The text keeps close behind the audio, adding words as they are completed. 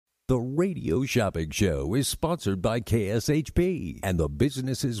The Radio Shopping Show is sponsored by KSHP and the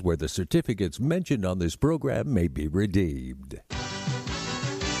businesses where the certificates mentioned on this program may be redeemed.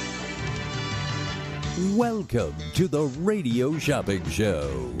 Welcome to the Radio Shopping Show,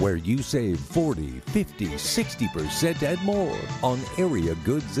 where you save 40, 50, 60% and more on area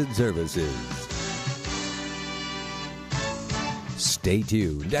goods and services. Stay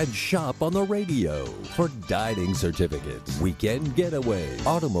tuned and shop on the radio for dining certificates, weekend getaway,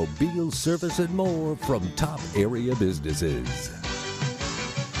 automobile service, and more from top area businesses.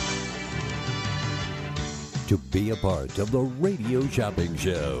 To be a part of the Radio Shopping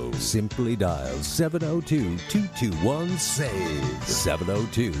Show, simply dial 702-221-SAVE,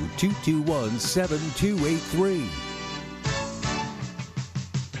 702-221-7283.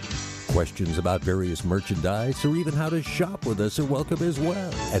 Questions about various merchandise or even how to shop with us are welcome as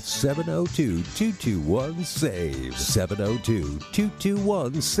well at 702-221-SAVE,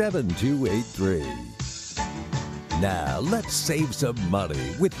 702-221-7283. Now, let's save some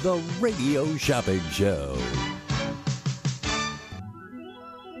money with the Radio Shopping Show.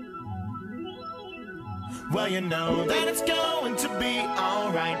 Well, you know that it's going to be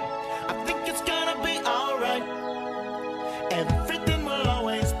alright. I think it's gonna be alright. Everything will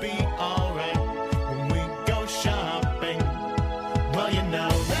always be alright when we go shopping. Well, you know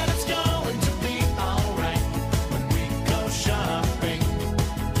that it's going to be alright when we go shopping.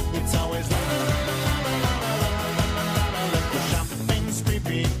 It's always la la la la la la la la la. Let the shopping spree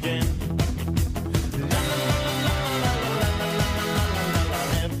begin. La la la la la la la la la.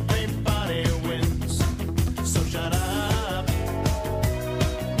 Everybody wins, so shut up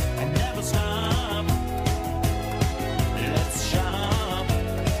and never stop. Let's shop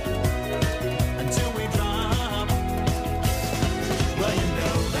until we drop. Well, you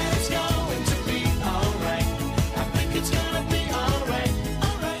know that it's going to be alright. I think it's gonna be alright,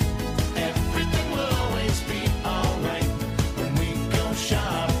 alright. Everything will always be alright when we go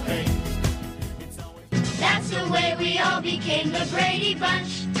shopping. It's always That's the way we all became the Brady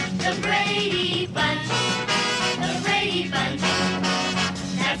Bunch. The Brady Bunch. The Brady Bunch.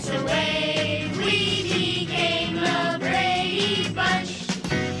 That's the way we became the Brady Bunch.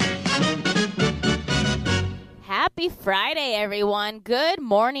 Happy Friday, everyone. Good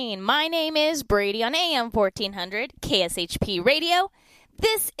morning. My name is Brady on AM 1400 KSHP Radio.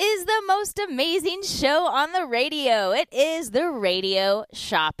 This is the most amazing show on the radio. It is the Radio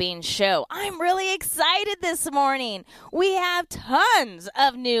Shopping Show. I'm really excited this morning. We have tons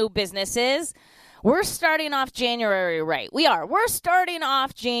of new businesses. We're starting off January right. We are. We're starting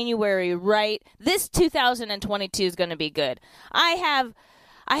off January right. This 2022 is going to be good. I have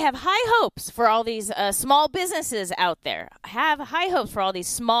high hopes for all these small businesses out there. I have high hopes for all these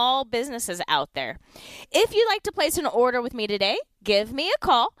small businesses out there. If you'd like to place an order with me today, give me a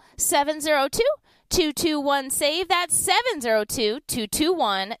call, 702-221-SAVE. That's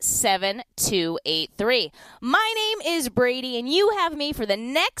 702-221-7283. My name is Brady, and you have me for the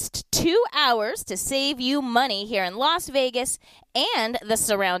next 2 hours to save you money here in Las Vegas and the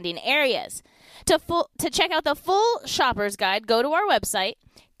surrounding areas. To check out the full shopper's guide, go to our website,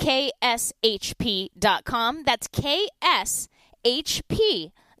 kshp.com. That's kshp.com.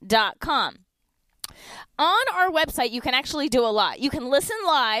 On our website, you can actually do a lot. You can listen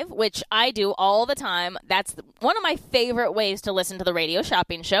live, which I do all the time. That's one of my favorite ways to listen to the Radio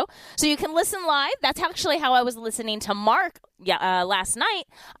Shopping Show. So you can listen live. That's actually how I was listening to Mark last night.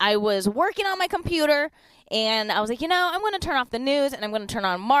 I was working on my computer, and I was like, I'm going to turn off the news, and I'm going to turn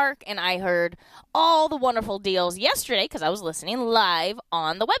on Mark, and I heard all the wonderful deals yesterday because I was listening live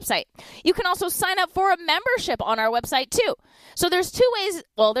on the website. You can also sign up for a membership on our website, too. So there's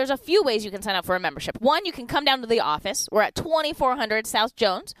there's a few ways you can sign up for a membership. One, you can come down to the office. We're at 2400 South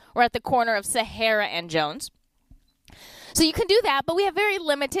Jones. We're at the corner of Sahara and Jones. So you can do that, but we have very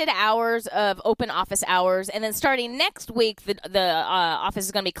limited hours of open office hours. And then starting next week, the office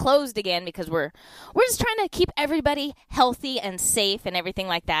is going to be closed again because we're just trying to keep everybody healthy and safe and everything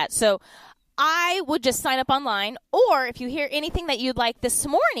like that. So I would just sign up online. Or if you hear anything that you'd like this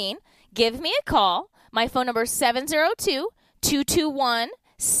morning, give me a call. My phone number is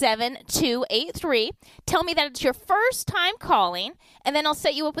 702-221-7283. Tell me that it's your first time calling, and then I'll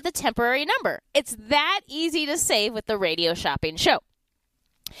set you up with a temporary number. It's that easy to save with the Radio Shopping Show.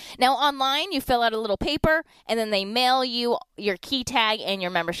 Now, online, you fill out a little paper, and then they mail you your key tag and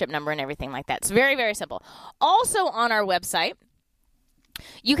your membership number and everything like that. It's very, very simple. Also on our website,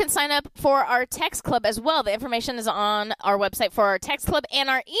 You can sign up for our text club as well. The information is on our website for our text club and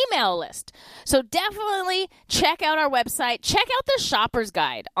our email list. So definitely check out our website. Check out the shopper's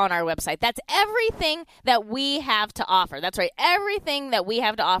guide on our website. That's everything that we have to offer. That's right. Everything that we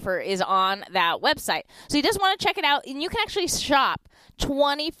have to offer is on that website. So you just want to check it out, and you can actually shop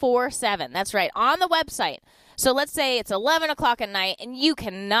 24/7. That's right, on the website. So let's say it's 11 o'clock at night and you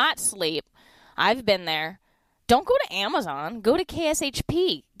cannot sleep. I've been there. Don't go to Amazon. Go to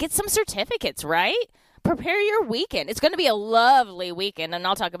KSHP. Get some certificates, right? Prepare your weekend. It's going to be a lovely weekend, and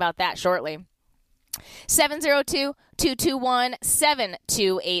I'll talk about that shortly.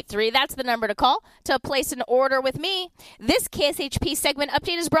 702-221-7283. That's the number to call to place an order with me. This KSHP segment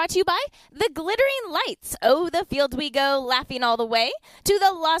update is brought to you by the Glittering Lights. Oh, the fields we go, laughing all the way to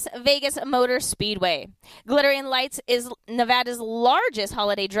the Las Vegas Motor Speedway. Glittering Lights is Nevada's largest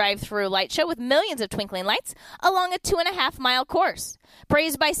holiday drive-through light show with millions of twinkling lights along a 2.5-mile course.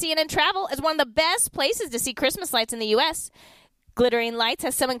 Praised by CNN Travel as one of the best places to see Christmas lights in the U.S., Glittering Lights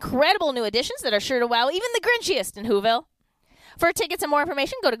has some incredible new additions that are sure to wow even the Grinchiest in Whoville. For tickets and more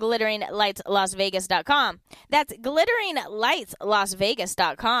information, go to glitteringlightslasvegas.com. That's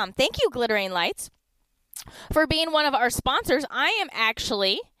glitteringlightslasvegas.com. Thank you, Glittering Lights, for being one of our sponsors. I am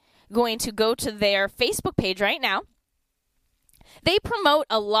actually going to go to their Facebook page right now. They promote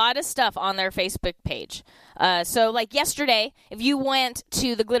a lot of stuff on their Facebook page. So like yesterday, if you went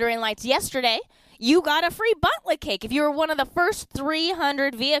to the Glittering Lights yesterday, you got a free Buntlet cake. If you were one of the first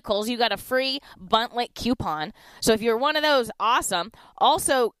 300 vehicles, you got a free Buntlet coupon. So if you're one of those, awesome.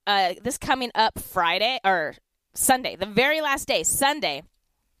 Also, this coming up Friday or Sunday, the very last day, Sunday,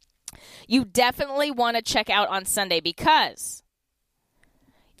 you definitely want to check out on Sunday because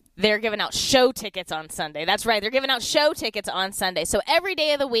they're giving out show tickets on Sunday. That's right. They're giving out show tickets on Sunday. So every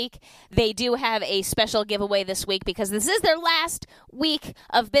day of the week, they do have a special giveaway this week because this is their last week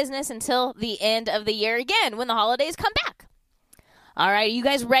of business until the end of the year again when the holidays come back. All right. Are you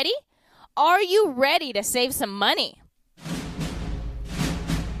guys ready? Are you ready to save some money?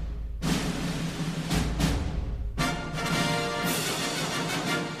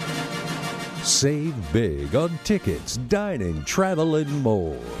 Save big on tickets, dining, travel, and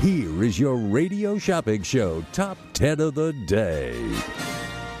more. Here is your radio shopping show top 10 of the day.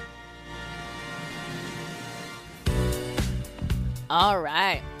 All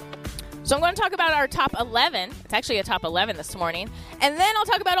right. So I'm going to talk about our top 11. It's actually a top 11 this morning. And then I'll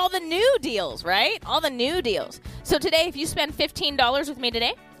talk about all the new deals, right? All the new deals. So today, if you spend $15 with me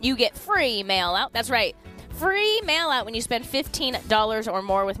today, you get free mail out. That's right. Free mail out when you spend $15 or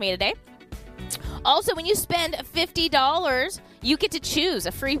more with me today. Also, when you spend $50, you get to choose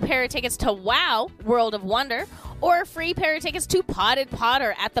a free pair of tickets to WOW, World of Wonder, or a free pair of tickets to Potted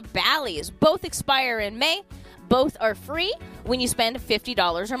Potter at the Bally's. Both expire in May. Both are free when you spend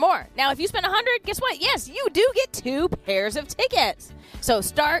 $50 or more. Now, if you spend $100, guess what? Yes, you do get 2 pairs of tickets. So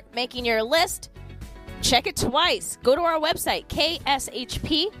start making your list. Check it twice. Go to our website,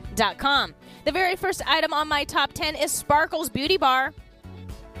 kshp.com. The very first item on my top 10 is Sparkles Beauty Bar.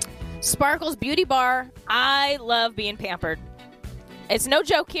 Sparkles Beauty Bar. I love being pampered. It's no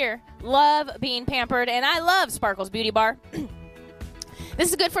joke here. Love being pampered, and I love Sparkles Beauty Bar. This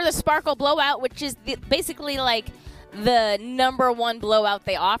is good for the Sparkle Blowout, which is basically like the number one blowout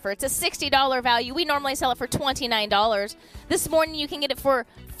they offer. It's a $60 value. We normally sell it for $29. This morning you can get it for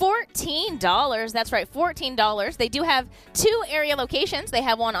 $14. That's right, $14. They do have 2 area locations. They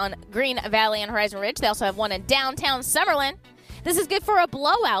have one on Green Valley and Horizon Ridge. They also have one in downtown Summerlin. This is good for a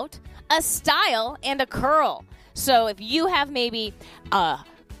blowout, a style, and a curl. So if you have maybe a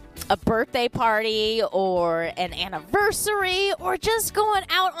birthday party or an anniversary or just going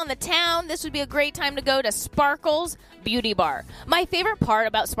out on the town, this would be a great time to go to Sparkles Beauty Bar. My favorite part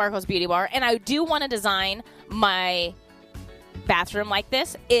about Sparkles Beauty Bar, and I do want to design my bathroom like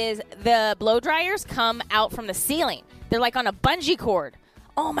this, is the blow dryers come out from the ceiling. They're like on a bungee cord.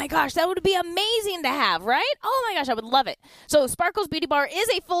 Oh my gosh, that would be amazing to have, right? Oh my gosh, I would love it. So Sparkles Beauty Bar is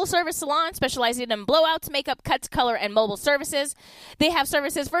a full-service salon specializing in blowouts, makeup, cuts, color, and mobile services. They have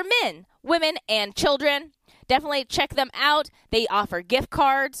services for men, women, and children. Definitely check them out. They offer gift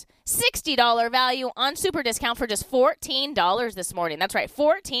cards, $60 value on super discount for just $14 this morning. That's right,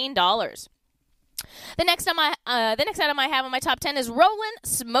 $14. The next item I have on my top 10 is Roland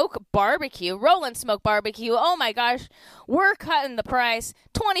Smoke Barbecue. Roland Smoke Barbecue. Oh my gosh, we're cutting the price.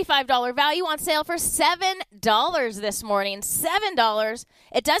 $25 value on sale for $7 this morning. $7.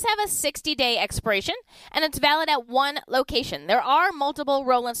 It does have a 60-day expiration, and it's valid at one location. There are multiple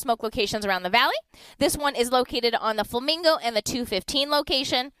Roland Smoke locations around the valley. This one is located on the Flamingo and the 215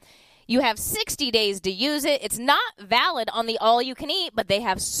 location. You have 60 days to use it. It's not valid on the all-you-can-eat, but they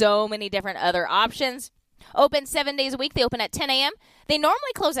have so many different other options. Open 7 days a week. They open at 10 a.m. They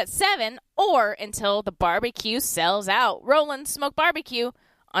normally close at 7 or until the barbecue sells out. Roland Smoke Barbecue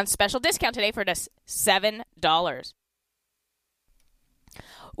on special discount today for just $7.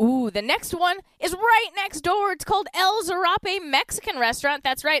 Ooh, the next one is right next door. It's called El Zarape Mexican Restaurant.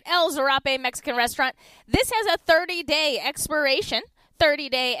 That's right, El Zarape Mexican Restaurant. This has a 30-day expiration.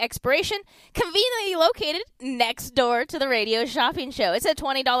 30-day expiration, conveniently located next door to the radio shopping show. It's a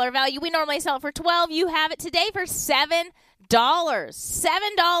 $20 value. We normally sell it for $12. You have it today for $7.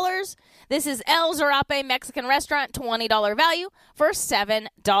 $7. This is El Zarape Mexican Restaurant, $20 value for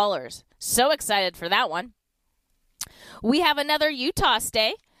 $7. So excited for that one. We have another Utah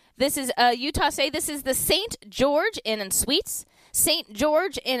stay. This is a Utah stay. This is the St. George Inn and Suites. St.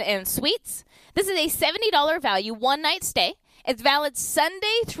 George Inn and Suites. This is a $70 value, one-night stay. It's valid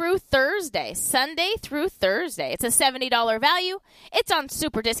Sunday through Thursday. Sunday through Thursday. It's a $70 value. It's on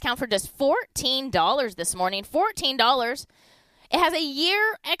super discount for just $14 this morning. $14. It has a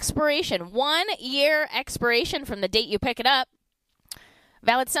year expiration. 1 year expiration from the date you pick it up.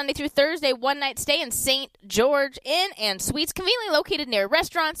 Valid Sunday through Thursday, one-night stay in St. George Inn and Suites, conveniently located near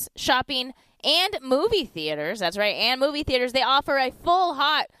restaurants, shopping, and movie theaters. That's right, and movie theaters. They offer a full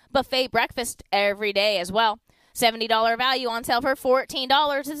hot buffet breakfast every day as well. $70 value on sale for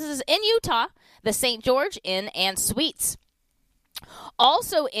 $14. This is in Utah, the St. George Inn and Suites.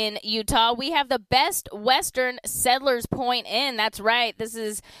 Also in Utah, we have the Best Western Settlers Point Inn. That's right. This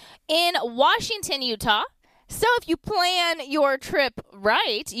is in Washington, Utah. So if you plan your trip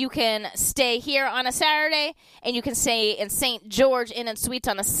right, you can stay here on a Saturday, and you can stay in St. George Inn and Suites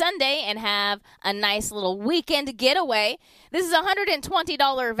on a Sunday and have a nice little weekend getaway. This is a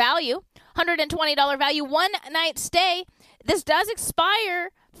 $120 value. $120 value, one-night stay. This does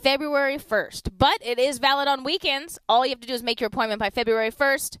expire February 1st, but it is valid on weekends. All you have to do is make your appointment by February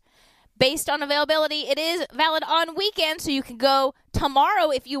 1st. Based on availability, it is valid on weekends, so you can go tomorrow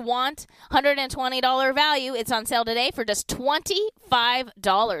if you want. $120 value. It's on sale today for just $25.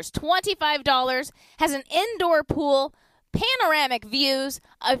 $25. Has an indoor pool, panoramic views,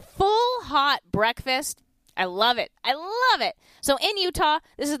 a full hot breakfast. I love it. I love it. So in Utah,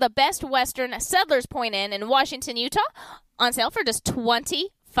 this is the Best Western Settlers Point Inn in Washington, Utah, on sale for just $25.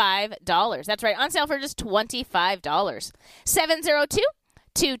 That's right, on sale for just $25.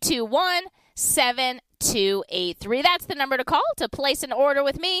 702-221-7283. That's the number to call to place an order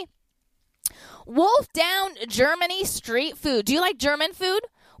with me. Wolfdown Germany Street Food. Do you like German food?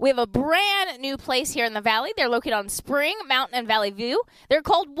 We have a brand new place here in the valley. They're located on Spring Mountain and Valley View. They're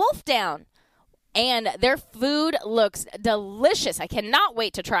called Wolfdown. And their food looks delicious. I cannot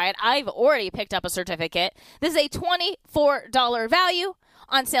wait to try it. I've already picked up a certificate. This is a $24 value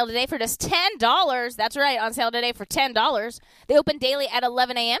on sale today for just $10. That's right, on sale today for $10. They open daily at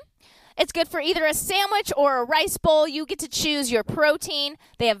 11 a.m. It's good for either a sandwich or a rice bowl. You get to choose your protein.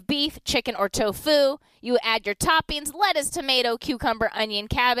 They have beef, chicken, or tofu. You add your toppings, lettuce, tomato, cucumber, onion,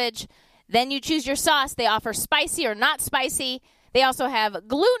 cabbage. Then you choose your sauce. They offer spicy or not spicy. They also have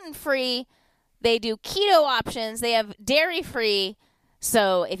gluten-free. They do keto options. They have dairy-free.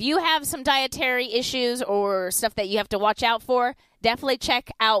 So if you have some dietary issues or stuff that you have to watch out for, definitely check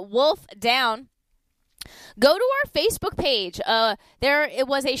out Wolfdown. Go to our Facebook page. It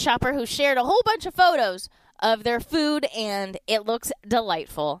was a shopper who shared a whole bunch of photos of their food, and it looks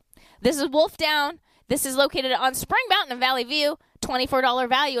delightful. This is Wolfdown. This is located on Spring Mountain and Valley View. $24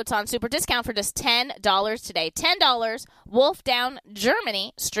 value. It's on super discount for just $10 today. $10, Wolfdown,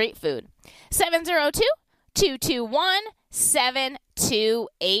 Germany, street food.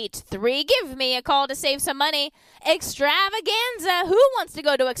 702-221-7283. Give me a call to save some money. Extravaganza. Who wants to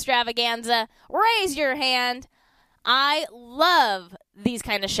go to Extravaganza? Raise your hand. I love these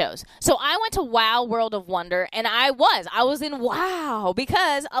kind of shows. So I went to Wow World of Wonder, and I was in wow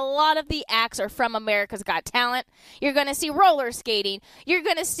because a lot of the acts are from America's Got Talent. You're going to see roller skating. You're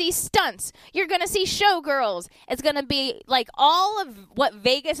going to see stunts. You're going to see showgirls. It's going to be like all of what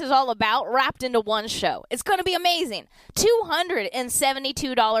Vegas is all about wrapped into one show. It's going to be amazing.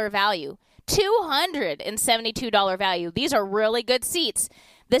 $272 value. $272 value. These are really good seats.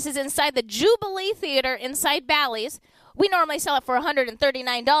 This is inside the Jubilee Theater inside Bally's. We normally sell it for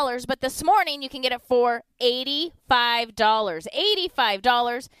 $139, but this morning you can get it for $85.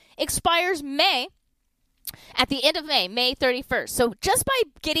 $85 expires at the end of May 31st. So just by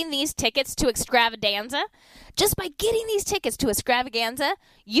getting these tickets to Extravaganza,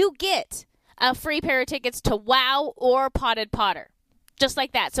 you get a free pair of tickets to Wow or Potted Potter. Just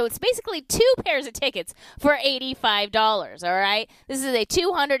like that. So it's basically 2 pairs of tickets for $85, all right? This is a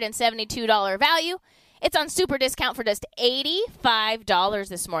 $272 value. It's on super discount for just $85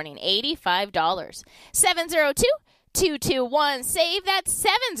 this morning. $85. 702-221-SAVE. That's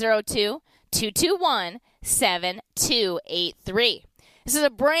 702-221-7283. This is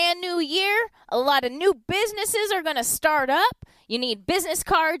a brand new year. A lot of new businesses are going to start up. You need business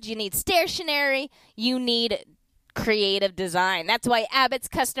cards. You need stationery. You need creative design. That's why Abbott's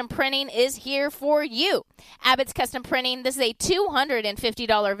Custom Printing is here for you. Abbott's Custom Printing, this is a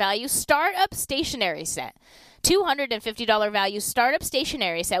 $250 value startup stationery set. $250 value startup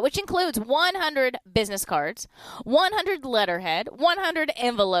stationery set, which includes 100 business cards, 100 letterhead, 100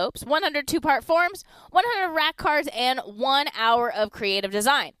 envelopes, 100 two-part forms, 100 rack cards, and 1 hour of creative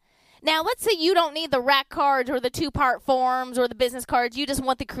design. Now, let's say you don't need the rack cards or the two-part forms or the business cards. You just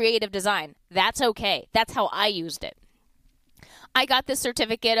want the creative design. That's okay. That's how I used it. I got this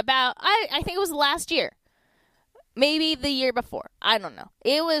certificate about, I think it was last year. Maybe the year before. I don't know.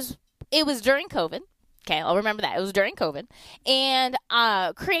 It was during COVID. Okay, I'll remember that. It was during COVID. And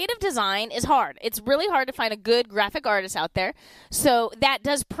creative design is hard. It's really hard to find a good graphic artist out there. So that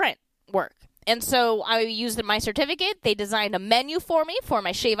does print work. And so I used my certificate. They designed a menu for me for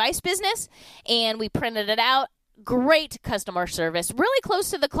my shave ice business, and we printed it out. Great customer service, really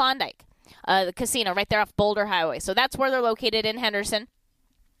close to the Klondike, the casino right there off Boulder Highway. So that's where they're located in Henderson.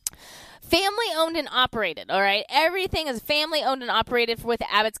 Family owned and operated, all right? Everything is family owned and operated with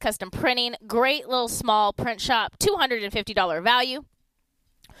Abbott's Custom Printing. Great little small print shop, $250 value.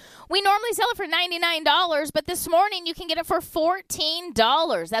 We normally sell it for $99, but this morning you can get it for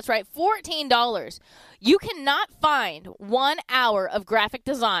 $14. That's right, $14. You cannot find 1 hour of graphic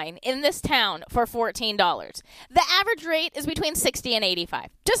design in this town for $14. The average rate is between $60 and $85.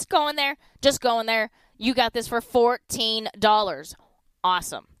 Just go in there. You got this for $14.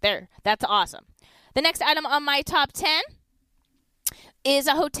 Awesome. There. That's awesome. The next item on my top 10 is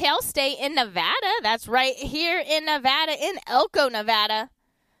a hotel stay in Nevada. That's right here in Nevada, in Elko, Nevada.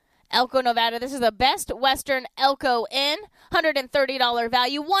 Elko, Nevada. This is the Best Western Elko Inn. $130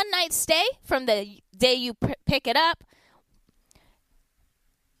 value. 1 night stay from the day you pick it up.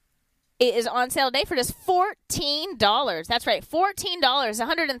 It is on sale today for just $14. That's right, $14.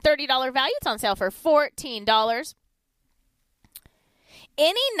 $130 value. It's on sale for $14.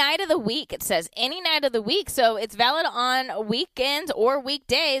 Any night of the week, it says. Any night of the week. So it's valid on weekends or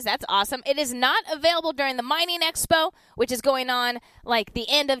weekdays. That's awesome. It is not available during the Mining Expo, which is going on like the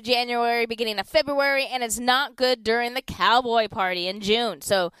end of January, beginning of February, and it's not good during the Cowboy Party in June.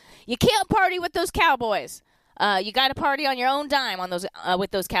 So you can't party with those cowboys. You got to party on your own dime on those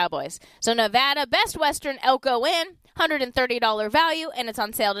with those cowboys. So Nevada, Best Western Elko Inn, $130 value, and it's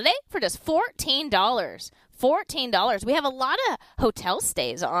on sale today for just $14. $14. We have a lot of hotel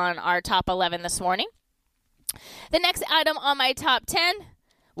stays on our top 11 this morning. The next item on my top 10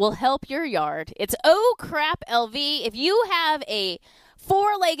 will help your yard. It's Oh Crap LV. If you have a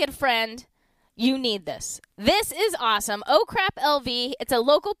four-legged friend, you need this. This is awesome. Oh Crap LV. It's a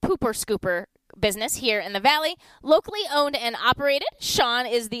local pooper scooper business here in the Valley, locally owned and operated. Sean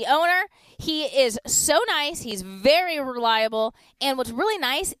is the owner. He is so nice. He's very reliable, and what's really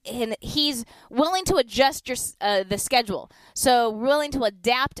nice, and he's willing to adjust your the schedule. So willing to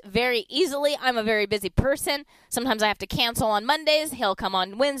adapt very easily. I'm a very busy person. Sometimes I have to cancel on Mondays. He'll come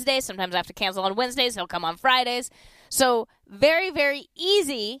on Wednesdays. Sometimes I have to cancel on Wednesdays. He'll come on Fridays. So very, very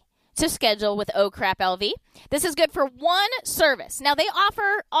easy to schedule with Oh Crap LV. This is good for one service. Now, they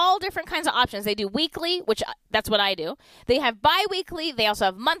offer all different kinds of options. They do weekly, which that's what I do. They have bi-weekly. They also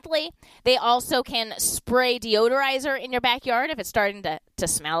have monthly. They also can spray deodorizer in your backyard if it's starting to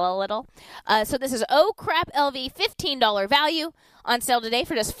smell a little. So this is Oh Crap LV, $15 value on sale today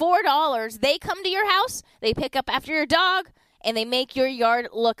for just $4. They come to your house, they pick up after your dog, and they make your yard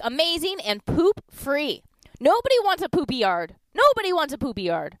look amazing and poop-free. Nobody wants a poopy yard. Nobody wants a poopy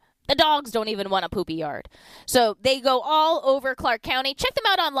yard. The dogs don't even want a poopy yard. So they go all over Clark County. Check them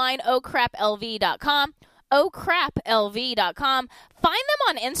out online, ohcraplv.com. ohcraplv.com. Find them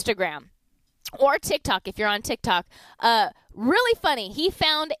on Instagram or TikTok if you're on TikTok. Really funny. He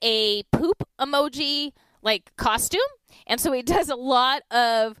found a poop emoji like costume, and so he does a lot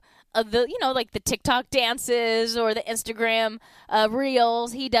of the, like the TikTok dances or the Instagram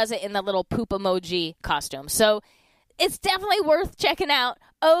reels. He does it in the little poop emoji costume. So it's definitely worth checking out.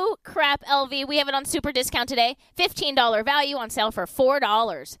 Oh Crap LV. We have it on super discount today. $15 value on sale for $4.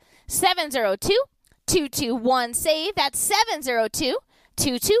 702-221-SAVE. That's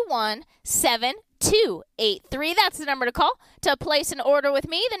 702-221-7283. That's the number to call to place an order with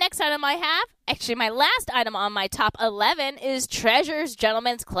me. The next item I have, Actually, my last item on my top 11 is Treasures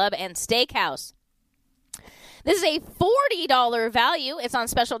Gentlemen's Club and Steakhouse. This is a $40 value. It's on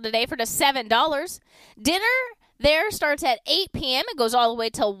special today for just $7. Dinner there starts at 8 p.m. It goes all the way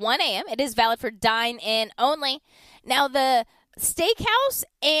till 1 a.m. It is valid for dine-in only. Now, the Steakhouse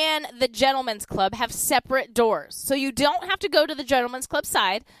and the Gentlemen's Club have separate doors, so you don't have to go to the Gentlemen's Club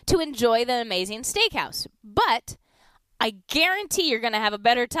side to enjoy the amazing steakhouse. But I guarantee you're going to have a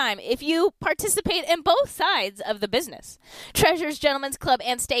better time if you participate in both sides of the business. Treasures Gentlemen's Club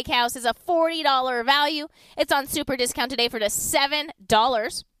and Steakhouse is a $40 value. It's on super discount today for just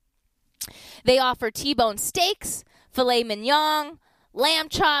 $7. They offer T-bone steaks, filet mignon, lamb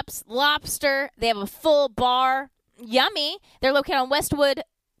chops, lobster. They have a full bar. Yummy. They're located on Westwood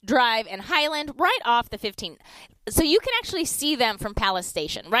Drive in Highland, right off the 15. So you can actually see them from Palace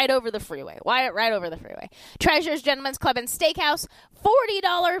Station, right over the freeway. Right over the freeway. Treasures Gentlemen's Club and Steakhouse,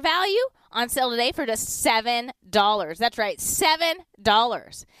 $40 value on sale today for just $7. That's right,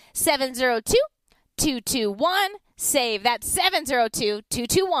 $7. 702-221-SAVE. That's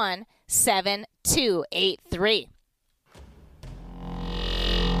 702-221-7283.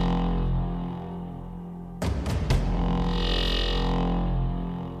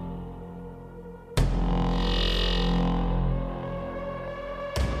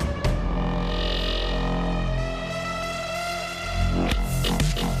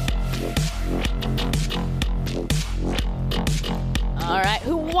 All right,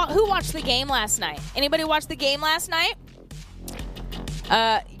 who watched the game last night? Anybody watch the game last night?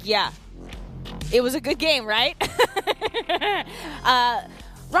 Yeah. It was a good game, right?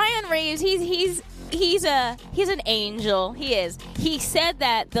 Ryan Reeves, he's an angel. He is. He said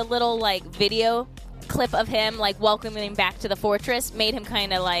that the little video clip of him welcoming back to the fortress made him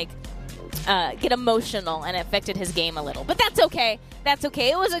kind of get emotional, and it affected his game a little. But that's okay. That's okay.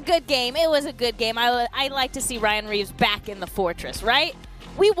 It was a good game. I like to see Ryan Reeves back in the fortress, right?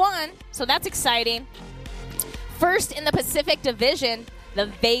 We won, so that's exciting. First in the Pacific Division, the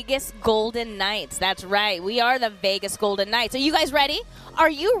Vegas Golden Knights. That's right. We are the Vegas Golden Knights. Are you guys ready?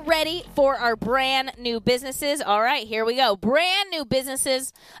 Are you ready for our brand new businesses? All right, here we go. Brand new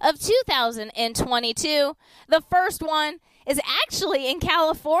businesses of 2022. The first one is actually in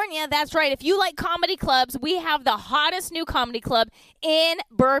California. That's right. If you like comedy clubs, we have the hottest new comedy club in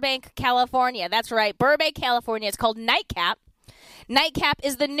Burbank, California. That's right. Burbank, California. It's called Nightcap. Nightcap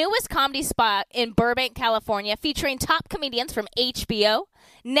is the newest comedy spot in Burbank, California, featuring top comedians from HBO,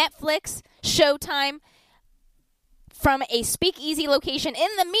 Netflix, Showtime, from a speakeasy location in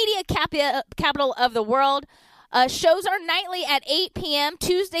the media capital of the world. Shows are nightly at 8 p.m.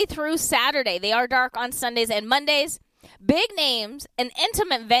 Tuesday through Saturday. They are dark on Sundays and Mondays. Big names, an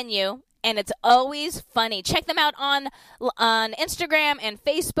intimate venue, and it's always funny. Check them out on Instagram and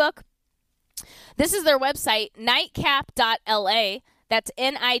Facebook. This is their website, nightcap.la. That's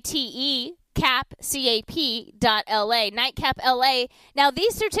N-I-T-E, cap, C-A-P.la, Nightcap LA. Now,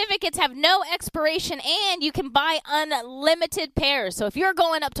 these certificates have no expiration, and you can buy unlimited pairs. So if you're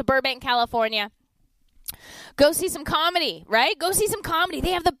going up to Burbank, California, go see some comedy, right? Go see some comedy.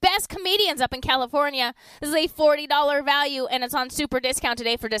 They have the best comedians up in California. This is a $40 value, and it's on super discount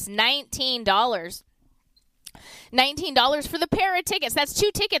today for just $19. $19 for the pair of tickets. That's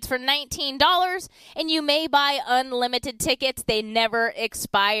 2 tickets for $19, and you may buy unlimited tickets. They never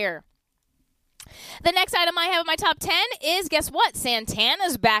expire. The next item I have in my top 10 is, guess what?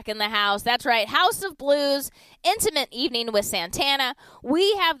 Santana's back in the house. That's right. House of Blues, Intimate Evening with Santana.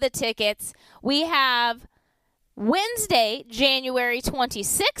 We have the tickets. We have Wednesday, January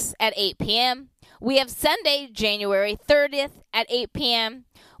 26th at 8 p.m. We have Sunday, January 30th at 8 p.m.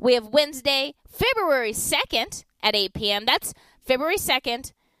 We have Wednesday, February 2nd at 8 p.m. That's February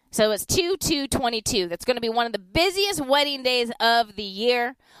 2nd. So it's 2/2/22. That's going to be one of the busiest wedding days of the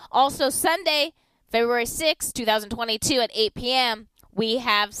year. Also, Sunday, February 6th, 2022 at 8 p.m., we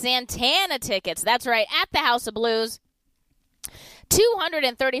have Santana tickets. That's right, at the House of Blues.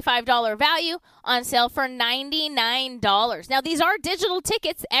 $235 value on sale for $99. Now, these are digital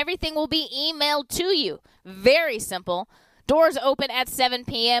tickets. Everything will be emailed to you. Very simple. Doors open at 7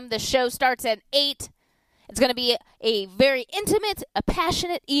 p.m. The show starts at 8. It's going to be a very intimate, a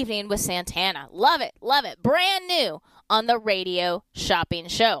passionate evening with Santana. Love it, love it. Brand new on the Radio Shopping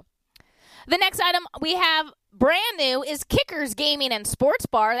Show. The next item we have brand new is Kickers Gaming and Sports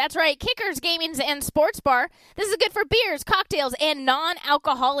Bar. That's right, Kickers Gaming and Sports Bar. This is good for beers, cocktails, and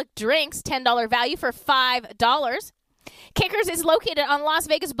non-alcoholic drinks. $10 value for $5. Kickers is located on Las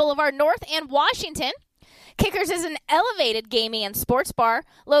Vegas Boulevard North and Washington. Kickers is an elevated gaming and sports bar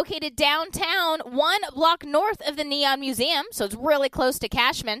located downtown, 1 block north of the Neon Museum, so it's really close to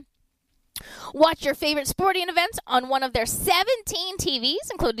Cashman. Watch your favorite sporting events on one of their 17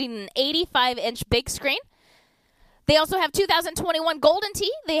 TVs, including an 85-inch big screen. They also have 2021 Golden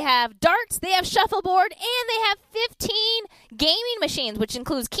Tee. They have darts. They have shuffleboard. And they have 15 gaming machines, which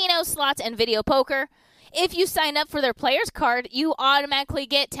includes Keno, slots, and video poker. If you sign up for their players card, you automatically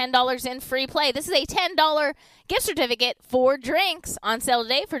get $10 in free play. This is a $10 gift certificate for drinks on sale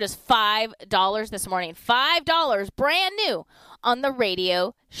today for just $5 this morning. $5, brand new on the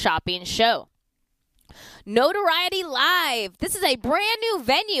Radio Shopping Show. Notoriety Live. This is a brand new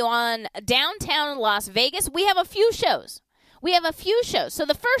venue on downtown Las Vegas. We have a few shows. So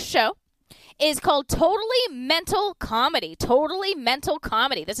the first show is called Totally Mental Comedy. Totally Mental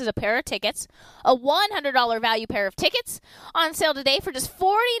Comedy. This is a pair of tickets, a $100 value pair of tickets on sale today for just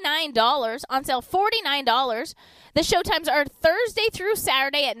 $49. On sale $49. The show times are Thursday through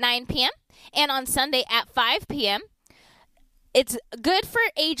Saturday at 9 p.m. and on Sunday at 5 p.m. It's good for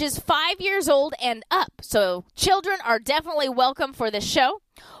ages 5 years old and up, so children are definitely welcome for this show.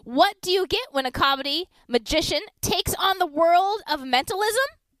 What do you get when a comedy magician takes on the world of mentalism?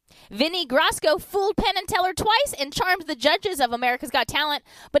 Vinny Grasco fooled Penn and Teller twice and charmed the judges of America's Got Talent,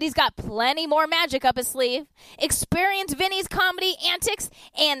 but he's got plenty more magic up his sleeve. Experience Vinny's comedy antics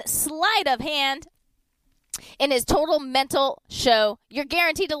and sleight of hand in his Total Mental show. You're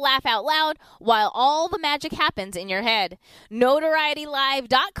guaranteed to laugh out loud while all the magic happens in your head.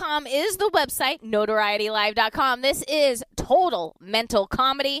 NotorietyLive.com is the website. NotorietyLive.com. This is Total Mental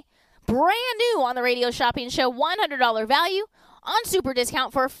Comedy. Brand new on the Radio Shopping Show. $100 value on super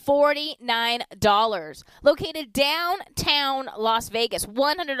discount for $49. Located downtown Las Vegas.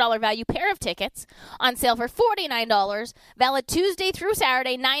 $100 value pair of tickets on sale for $49. Valid Tuesday through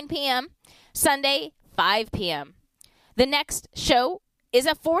Saturday, 9 p.m. Sunday, 5 p.m. The next show is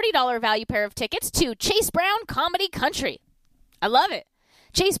a $40 value pair of tickets to Chase Brown Comedy Country. I love it.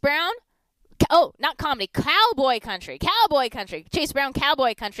 Chase Brown, not comedy, Cowboy Country. Cowboy Country. Chase Brown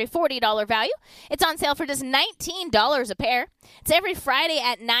Cowboy Country, $40 value. It's on sale for just $19 a pair. It's every Friday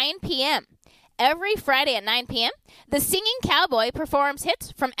at 9 p.m. Every Friday at 9 p.m., the singing cowboy performs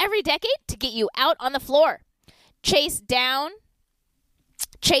hits from every decade to get you out on the floor. Chase Brown.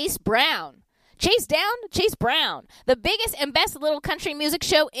 Chase Brown, the biggest and best little country music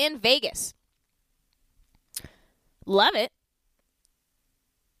show in Vegas. Love it.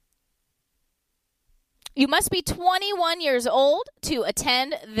 You must be 21 years old to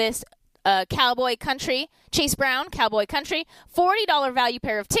attend this Cowboy Country, Chase Brown Cowboy Country. $40 value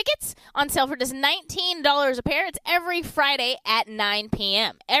pair of tickets on sale for just $19 a pair. It's every Friday at 9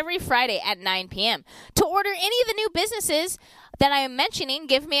 p.m. Every Friday at 9 p.m. To order any of the new businesses that I am mentioning,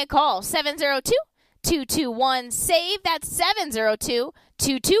 give me a call. 702-221-SAVE. That's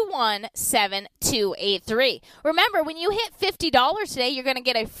 702-221-7283. Remember, when you hit $50 today, you're going to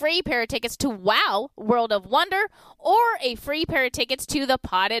get a free pair of tickets to WOW World of Wonder or a free pair of tickets to the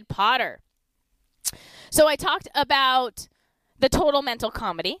Potted Potter. So I talked about the Total Mental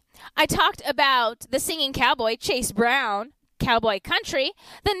Comedy. I talked about the singing cowboy, Chase Brown, Cowboy Country.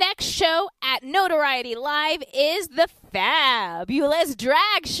 The next show at Notoriety Live is the Fabulous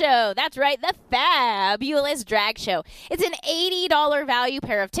Drag Show. That's right, the Fabulous Drag Show. It's an $80 value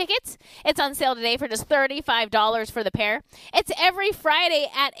pair of tickets. It's on sale today for just $35 for the pair. It's every Friday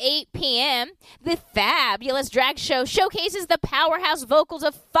at 8 p.m. The Fabulous Drag Show showcases the powerhouse vocals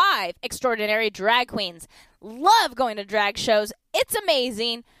of 5 extraordinary drag queens. Love going to drag shows. It's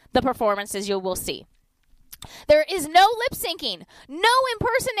amazing, the performances you will see. There is no lip syncing, no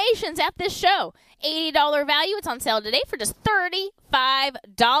impersonations at this show. $80 value. It's on sale today for just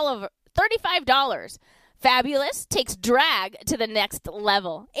 $35. Fabulous takes drag to the next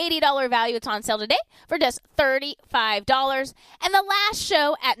level. $80 value. It's on sale today for just $35. And the last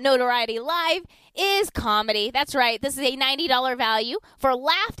show at Notoriety Live is comedy. That's right. This is a $90 value for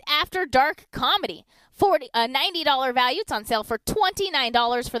Laughed After Dark comedy. $90 value. It's on sale for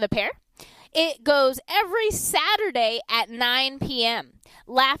 $29 for the pair. It goes every Saturday at 9 p.m.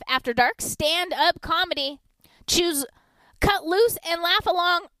 Laugh After Dark, stand-up comedy. Cut loose and laugh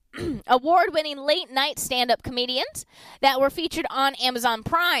along award-winning late-night stand-up comedians that were featured on Amazon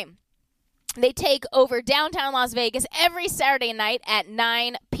Prime. They take over downtown Las Vegas every Saturday night at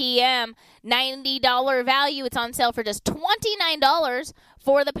 9 p.m. $90 value. It's on sale for just $29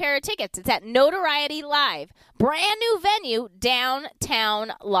 for the pair of tickets. It's at Notoriety Live. Brand new venue,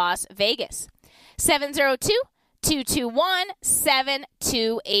 downtown Las Vegas.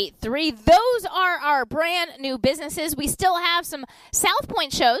 702-221-7283. Those are our brand new businesses. We still have some South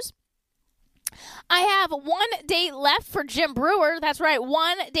Point shows. I have one date left for Jim Brewer. That's right,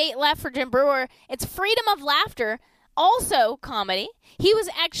 one date left for Jim Brewer. It's Freedom of Laughter Also comedy. He was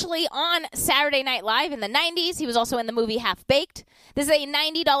actually on Saturday Night Live in the 90s. He was also in the movie Half Baked. This is a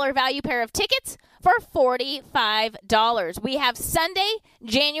 $90 value pair of tickets for $45. We have Sunday,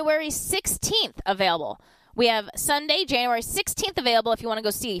 January 16th available. We have Sunday, January 16th available if you want to go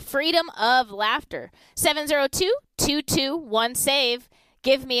see Freedom of Laughter. 702-221-SAVE.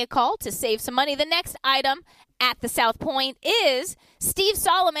 Give me a call to save some money. The next item at the South Point is Steve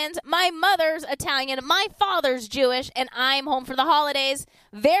Solomon's My Mother's Italian, My Father's Jewish, and I'm Home for the Holidays.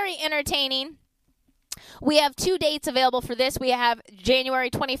 Very entertaining. We have 2 dates available for this. We have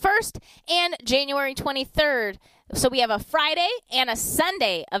January 21st and January 23rd. So we have a Friday and a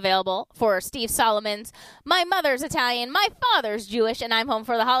Sunday available for Steve Solomon's My Mother's Italian, My Father's Jewish, and I'm Home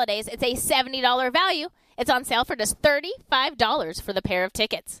for the Holidays. It's a $70 value. It's on sale for just $35 for the pair of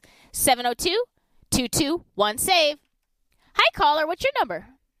tickets. 702-221-SAVE. Hi, caller. What's your number?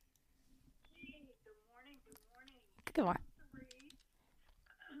 Hey, good morning. Good morning.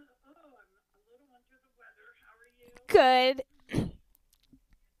 I'm a little under the weather. How are you? Good. 2350317.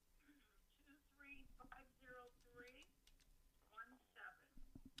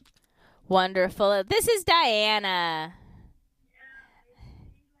 Wonderful. This is Diana.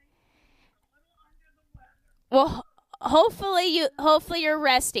 Well, hopefully you're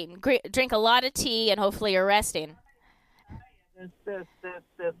resting. Drink a lot of tea, and hopefully you're resting. This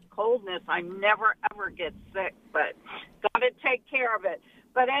coldness, I never ever get sick, but gotta take care of it.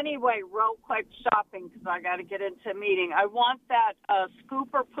 But anyway, real quick shopping because I got to get into a meeting. I want that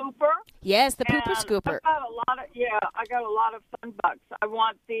scooper pooper. Yes, the pooper And scooper. I got a lot of fun bucks. I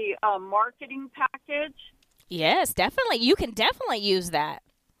want the marketing package. Yes, definitely. You can definitely use that.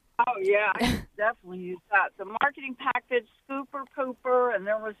 Oh, yeah, I could definitely use that. The marketing package, scooper pooper, and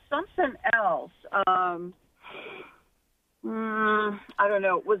there was something else. I don't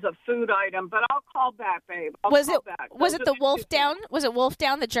know. It was a food item, but I'll call back, babe. Was it Those the are Wolf two Down? things. Was it Wolf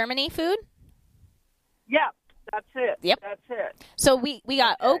Down, the Germany food? Yep, that's it. Yep. That's it. So we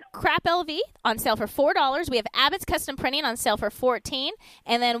got Oak Crap LV on sale for $4. We have Abbott's Custom Printing on sale for $14,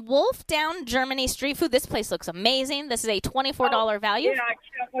 and then Wolf Down Germany Street Food. This place looks amazing. This is a $24 value. Yeah, I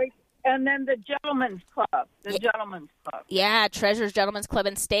can't wait. And then the Gentleman's Club. Gentleman's Club. Yeah, Treasures Gentleman's Club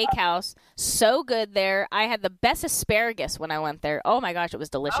and Steakhouse. So good there. I had the best asparagus when I went there. Oh, my gosh, it was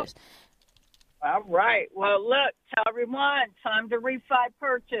delicious. All right. Well, look, tell everyone, time to refi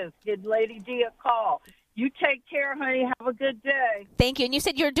purchase. Give Lady D a call. You take care, honey. Have a good day. Thank you. And you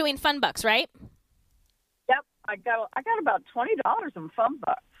said you're doing Fun Bucks, right? Yep. I got about $20 in fun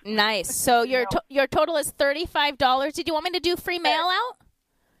bucks. Nice. So your total is $35. Did you want me to do free mail out?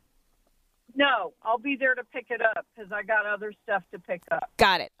 No, I'll be there to pick it up because I got other stuff to pick up.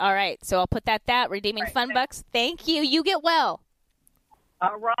 Got it. All right. So I'll put that redeeming Right, Fun thanks. Bucks. Thank you. You get well.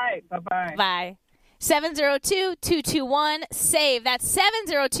 All right. Bye-bye. Bye. 702-221-SAVE. That's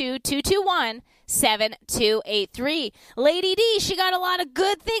 702-221-7283. Lady D, she got a lot of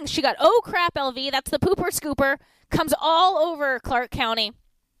good things. She got Oh Crap LV. That's the pooper scooper. Comes all over Clark County.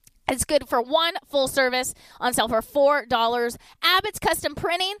 It's good for one full service on sale for $4. Abbott's Custom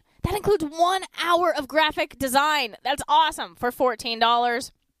Printing. That includes 1 hour of graphic design. That's awesome for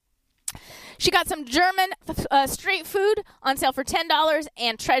 $14. She got some German street food on sale for $10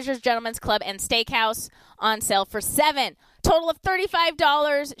 and Treasures Gentleman's Club and Steakhouse on sale for $7. Total of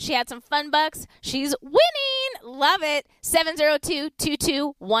 $35. She had some fun bucks. She's winning. Love it.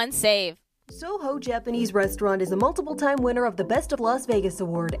 702-221-SAVE. Soho Japanese Restaurant is a multiple-time winner of the Best of Las Vegas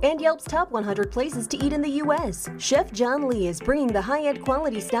Award and Yelp's Top 100 Places to Eat in the U.S. Chef John Lee is bringing the high-end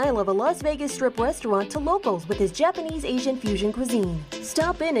quality style of a Las Vegas strip restaurant to locals with his Japanese-Asian fusion cuisine.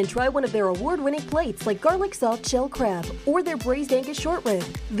 Stop in and try one of their award-winning plates like garlic soft shell crab or their braised Angus short rib.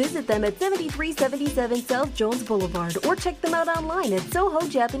 Visit them at 7377 South Jones Boulevard or check them out online at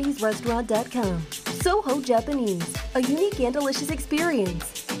SohoJapaneseRestaurant.com. Soho Japanese, a unique and delicious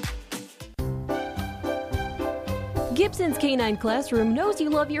experience. Gibson's Canine Classroom knows you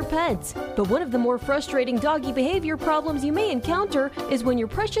love your pets, but one of the more frustrating doggy behavior problems you may encounter is when your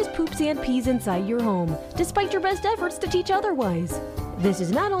precious poops and pees inside your home, despite your best efforts to teach otherwise. This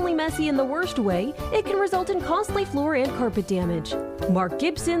is not only messy in the worst way, it can result in costly floor and carpet damage. Mark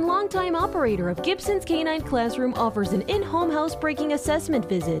Gibson, longtime operator of Gibson's Canine Classroom, offers an in-home housebreaking assessment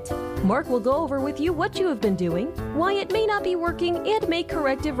visit. Mark will go over with you what you have been doing, why it may not be working, and make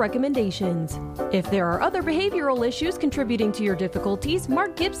corrective recommendations. If there are other behavioral issues contributing to your difficulties,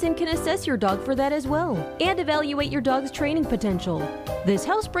 Mark Gibson can assess your dog for that as well and evaluate your dog's training potential. This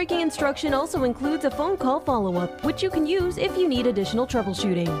housebreaking instruction also includes a phone call follow-up, which you can use if you need additional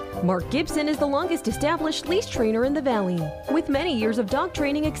troubleshooting. Mark Gibson is the longest established leash trainer in the Valley, with many years of dog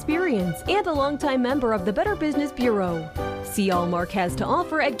training experience and a longtime member of the Better Business Bureau. See all Mark has to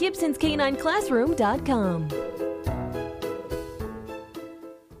offer at GibsonsCanineClassroom.com.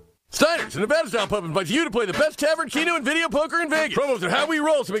 Steiner's, the Nevada-style pub, invites you to play the best tavern, keno, and video poker in Vegas. Promos are how we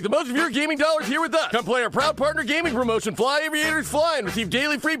roll, so make the most of your gaming dollars here with us. Come play our proud partner gaming promotion, Fly Aviators Fly, and receive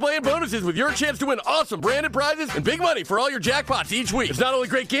daily free play and bonuses with your chance to win awesome branded prizes and big money for all your jackpots each week. It's not only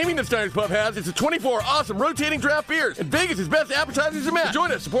great gaming that Steiner's Pub has, it's a 24 awesome rotating draft beers and Vegas' best appetizers and match.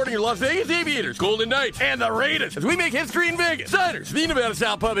 Join us supporting your Las Vegas Aviators, Golden Knights, and the Raiders as we make history in Vegas. Steiner's, the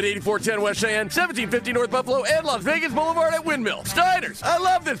Nevada-style pub at 8410 West Cheyenne, 1750 North Buffalo, and Las Vegas Boulevard at Windmill. Steiner's, I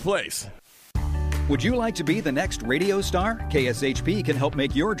love this place. Would you like to be the next radio star? KSHP can help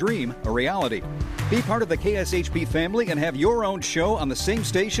make your dream a reality. Be part of the KSHP family and have your own show on the same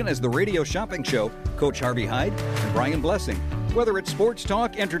station as the Radio Shopping Show, Coach Harvey Hyde and Brian Blessing. Whether it's sports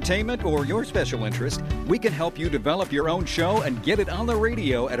talk, entertainment, or your special interest, we can help you develop your own show and get it on the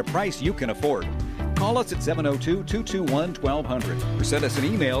radio at a price you can afford. Call us at 702-221-1200 or send us an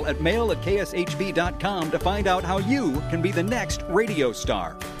email at mail@kshp.com to find out how you can be the next radio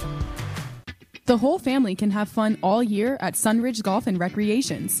star. The whole family can have fun all year at Sunridge Golf and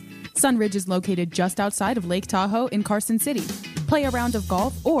Recreations. Sunridge is located just outside of Lake Tahoe in Carson City. Play a round of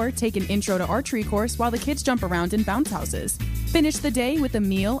golf or take an intro to archery course while the kids jump around in bounce houses. Finish the day with a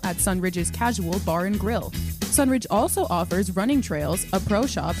meal at Sunridge's Casual Bar and Grill. Sunridge also offers running trails, a pro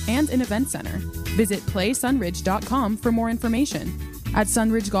shop, and an event center. Visit playsunridge.com for more information. At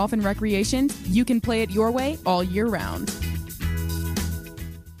Sunridge Golf and Recreations, you can play it your way all year round.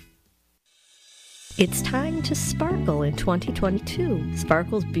 It's time to sparkle in 2022.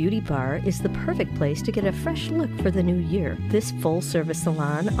 Sparkle's Beauty Bar is the perfect place to get a fresh look for the new year. This full-service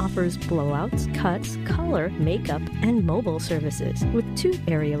salon offers blowouts, cuts, color, makeup, and mobile services. With 2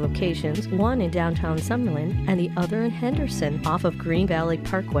 area locations, one in downtown Summerlin and the other in Henderson off of Green Valley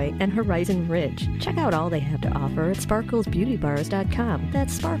Parkway and Horizon Ridge. Check out all they have to offer at sparklesbeautybars.com.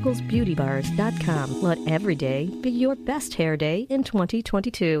 That's sparklesbeautybars.com. Let every day be your best hair day in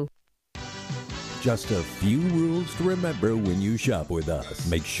 2022. Just a few rules to remember when you shop with us.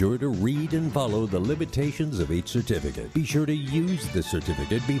 Make sure to read and follow the limitations of each certificate. Be sure to use the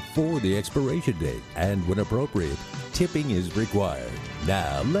certificate before the expiration date. And when appropriate, tipping is required.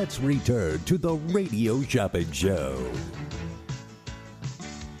 Now, let's return to the Radio Shopping Show.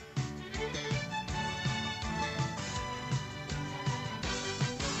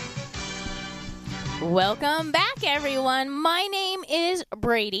 Welcome back, everyone. My name is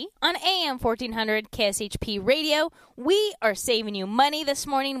Brady on AM 1400 KSHP Radio. We are saving you money this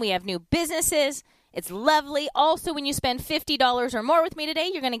morning. We have new businesses. It's lovely. Also, when you spend $50 or more with me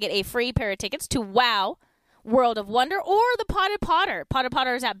today, you're going to get a free pair of tickets to WOW World of Wonder or the Potted Potter. Potted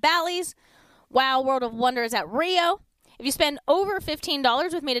Potter is at Bally's. WOW World of Wonder is at Rio. If you spend over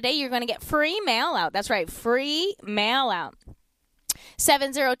 $15 with me today, you're going to get free mail out. That's right, free mail out.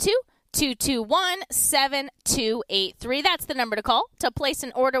 702-221-7283. That's the number to call to place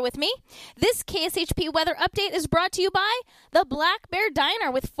an order with me. This KSHP weather update is brought to you by the Black Bear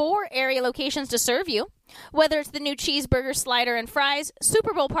Diner with 4 area locations to serve you. Whether it's the new cheeseburger, slider, and fries,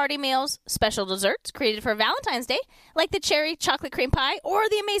 Super Bowl party meals, special desserts created for Valentine's Day, like the cherry chocolate cream pie, or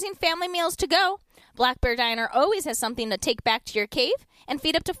the amazing family meals to go, Black Bear Diner always has something to take back to your cave and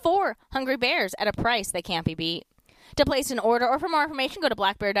feed up to 4 hungry bears at a price that can't be beat. To place an order or for more information, go to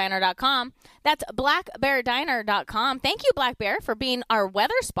blackbeardiner.com. That's blackbeardiner.com. Thank you, Black Bear, for being our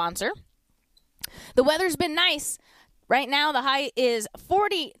weather sponsor. The weather's been nice. Right now, the high is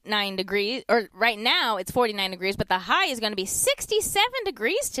 49 degrees, or right now it's 49 degrees, but the high is going to be 67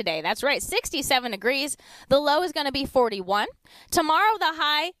 degrees today. That's right, 67 degrees. The low is going to be 41. Tomorrow, the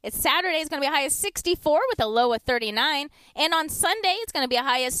high, it's Saturday, is going to be a high of 64 with a low of 39. And on Sunday, it's going to be a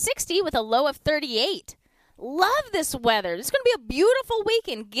high of 60 with a low of 38. Love this weather. It's going to be a beautiful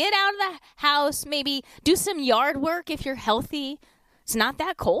weekend. Get out of the house, maybe do some yard work if you're healthy. It's not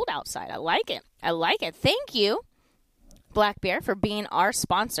that cold outside. I like it. I like it. Thank you, Black Bear, for being our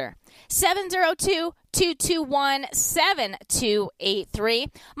sponsor.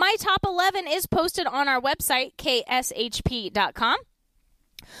 702-221-7283. My top 11 is posted on our website, kshp.com.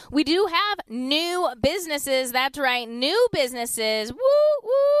 We do have new businesses. That's right, new businesses. Whoop,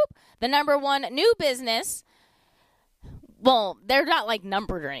 whoop. The number one new business, well, they're not like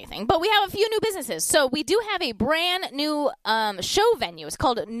numbered or anything, but we have a few new businesses. So we do have a brand new show venue. It's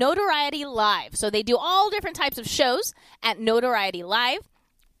called Notoriety Live. So they do all different types of shows at Notoriety Live.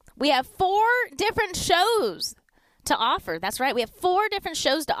 We have 4 different shows to offer. That's right. We have 4 different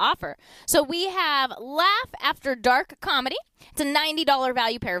shows to offer. So we have Laugh After Dark Comedy. It's a $90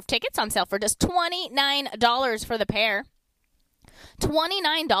 value pair of tickets on sale for just $29 for the pair.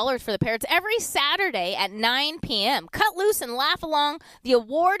 $29 for the pair. It's every Saturday at 9 p.m. Cut loose and laugh along the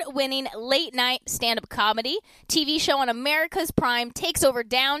award-winning late-night stand-up comedy TV show on America's Prime takes over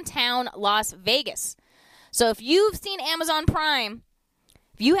downtown Las Vegas. So if you've seen Amazon Prime,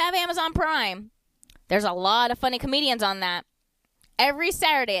 if you have Amazon Prime, there's a lot of funny comedians on that. Every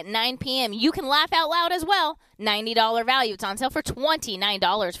Saturday at 9 p.m. You can laugh out loud as well. $90 value. It's on sale for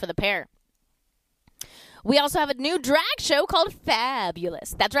 $29 for the pair. We also have a new drag show called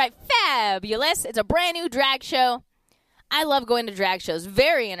Fabulous. That's right, Fabulous. It's a brand new drag show. I love going to drag shows.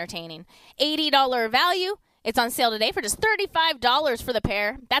 Very entertaining. $80 value. It's on sale today for just $35 for the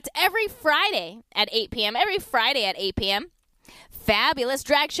pair. That's every Friday at 8 p.m. Every Friday at 8 p.m. Fabulous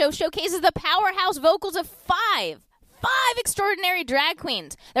drag show showcases the powerhouse vocals of five extraordinary drag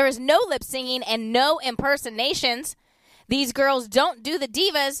queens. There is no lip singing and no impersonations. These girls don't do the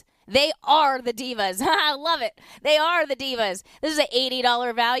divas. They are the divas. I love it. They are the divas. This is an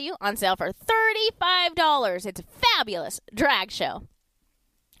 $80 value on sale for $35. It's a fabulous drag show.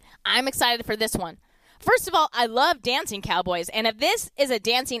 I'm excited for this one. First of all, I love dancing cowboys. And if this is a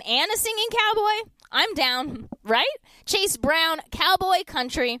dancing and a singing cowboy, I'm down, right? Chase Brown, Cowboy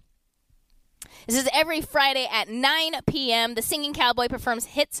Country. This is every Friday at 9 p.m. The singing cowboy performs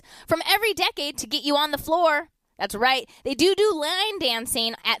hits from every decade to get you on the floor. That's right. They do line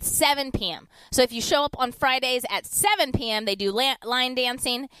dancing at 7 p.m. So if you show up on Fridays at 7 p.m., they do line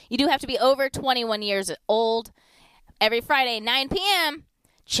dancing. You do have to be over 21 years old. Every Friday, 9 p.m.,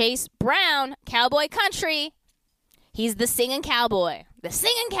 Chase Brown, Cowboy Country. He's the singing cowboy. The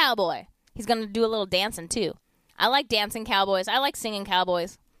singing cowboy. He's going to do a little dancing, too. I like dancing cowboys. I like singing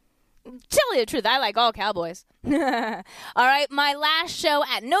cowboys. Tell you the truth, I like all cowboys. All right, my last show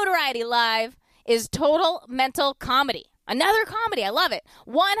at Notoriety Live is Total Mental Comedy. Another comedy. I love it.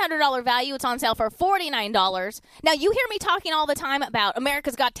 $100 value. It's on sale for $49. Now, you hear me talking all the time about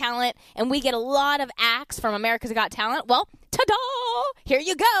America's Got Talent, and we get a lot of acts from America's Got Talent. Well, ta-da! Here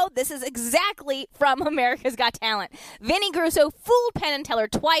you go. This is exactly from America's Got Talent. Vinny Grusso fooled Penn and Teller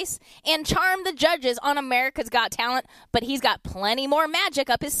twice and charmed the judges on America's Got Talent, but he's got plenty more magic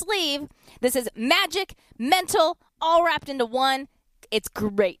up his sleeve. This is magic, mental, all wrapped into one. It's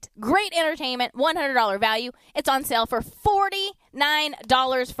great. Great entertainment, $100 value. It's on sale for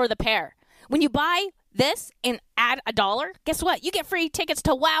 $49 for the pair. When you buy this and add $1, guess what? You get free tickets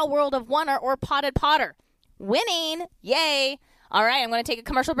to Wow World of Wonder or Potted Potter. Winning. Yay. All right, I'm going to take a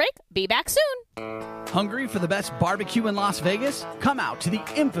commercial break. Be back soon. Hungry for the best barbecue in Las Vegas? Come out to the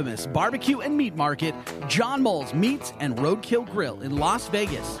infamous barbecue and meat market, John Moles Meats and Roadkill Grill in Las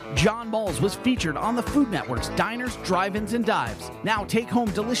Vegas. John Moles was featured on the Food Network's Diners, Drive-Ins, and Dives. Now take home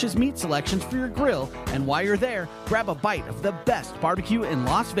delicious meat selections for your grill, and while you're there, grab a bite of the best barbecue in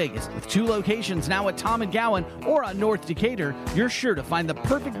Las Vegas. With 2 locations now at Tom and Gowan or on North Decatur, you're sure to find the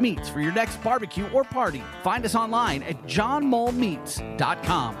perfect meats for your next barbecue or party. Find us online at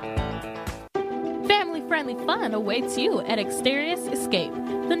johnmolemeats.com. Family-friendly fun awaits you at Exterius Escape.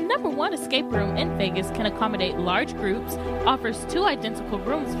 The #1 escape room in Vegas can accommodate large groups, offers 2 identical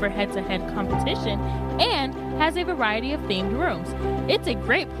rooms for head-to-head competition, and has a variety of themed rooms. It's a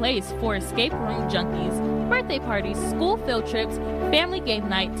great place for escape room junkies, birthday parties, school field trips, family game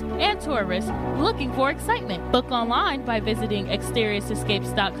nights, and tourists looking for excitement. Book online by visiting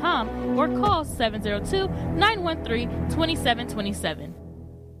exteriusescapes.com or call 702-913-2727.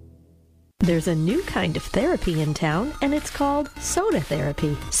 There's a new kind of therapy in town, and it's called soda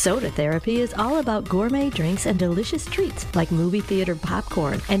therapy. Soda therapy is all about gourmet drinks and delicious treats like movie theater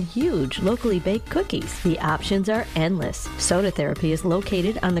popcorn and huge locally baked cookies. The options are endless. Soda therapy is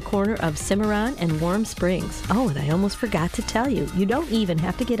located on the corner of Cimarron and Warm Springs. Oh, and I almost forgot to tell you, you don't even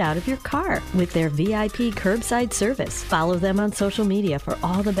have to get out of your car with their VIP curbside service. Follow them on social media for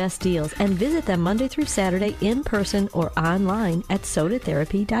all the best deals and visit them Monday through Saturday in person or online at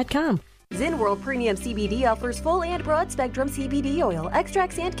sodatherapy.com. Zen World Premium CBD offers full and broad spectrum CBD oil,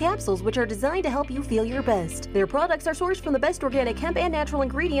 extracts, and capsules which are designed to help you feel your best. Their products are sourced from the best organic hemp and natural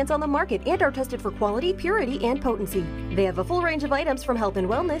ingredients on the market and are tested for quality, purity, and potency. They have a full range of items from health and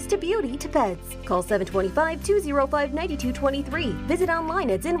wellness to beauty to pets. Call 725-205-9223. Visit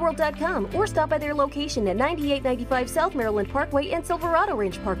online at zenworld.com or stop by their location at 9895 South Maryland Parkway and Silverado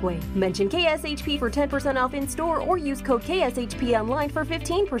Range Parkway. Mention KSHP for 10% off in store or use code KSHP online for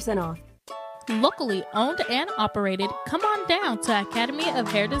 15% off. locally owned and operated, come on down to Academy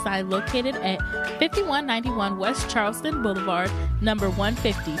of Hair Design located at 5191 West Charleston Boulevard, number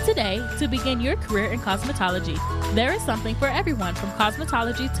 150 today to begin your career in cosmetology. There is something for everyone from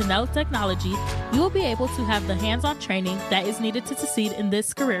cosmetology to nanotechnology. You will be able to have the hands-on training that is needed to succeed in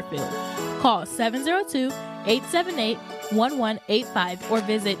this career field. Call 702-878-1185 or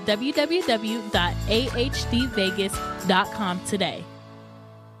visit www.ahdvegas.com today.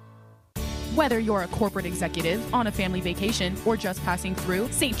 Whether you're a corporate executive, on a family vacation, or just passing through,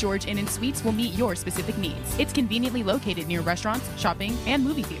 St. George Inn & Suites will meet your specific needs. It's conveniently located near restaurants, shopping, and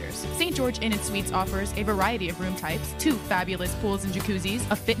movie theaters. St. George Inn & Suites offers a variety of room types, 2 fabulous pools and jacuzzis,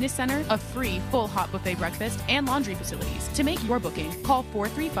 a fitness center, a free full hot buffet breakfast, and laundry facilities. To make your booking, call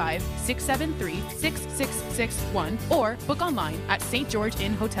 435-673-6661 or book online at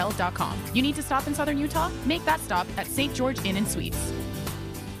stgeorgeinnhotel.com. You need to stop in Southern Utah? Make that stop at St. George Inn & Suites.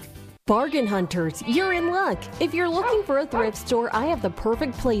 Bargain hunters, you're in luck. If you're looking for a thrift store, I have the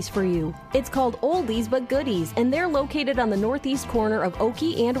perfect place for you. It's called Oldies But Goodies, and they're located on the northeast corner of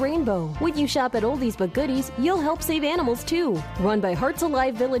Oakey and Rainbow. When you shop at Oldies But Goodies, you'll help save animals too. Run by Hearts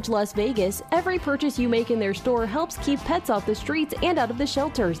Alive Village Las Vegas, every purchase you make in their store helps keep pets off the streets and out of the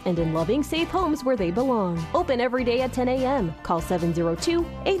shelters and in loving, safe homes where they belong. Open every day at 10 a.m. Call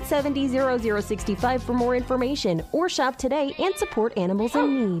 702-870-0065 for more information or shop today and support animals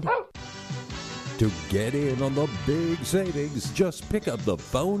in need. To get in on the big savings, just pick up the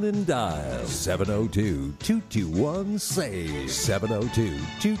phone and dial 702-221-SAVE,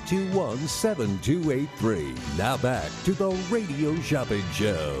 702-221-7283. Now back to the Radio Shopping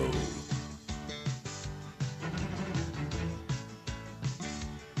Show.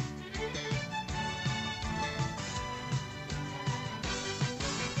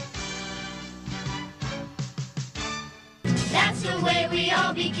 That's the way we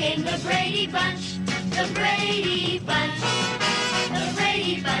all became the Brady Bunch. The Brady Bunch. The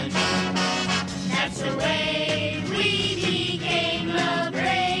Brady Bunch. That's the way we became the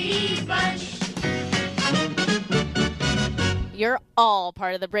Brady Bunch. You're all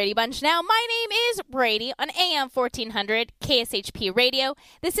part of the Brady Bunch now. My name is Brady on AM 1400 KSHP Radio.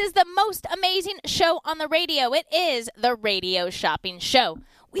 This is the most amazing show on the radio. It is the Radio Shopping Show.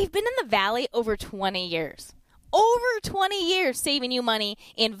 We've been in the Valley over 20 years. Over 20 years saving you money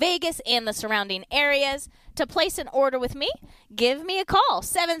in Vegas and the surrounding areas. To place an order with me, give me a call,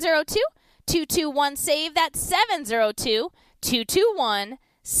 702-221-SAVE. That's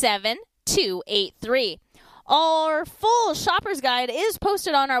 702-221-7283. Our full shopper's guide is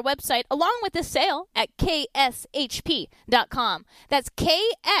posted on our website along with the sale at kshp.com. That's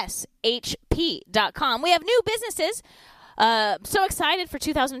kshp.com. We have new businesses. So excited for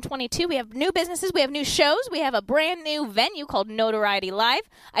 2022. We have new businesses. We have new shows. We have a brand new venue called Notoriety Live.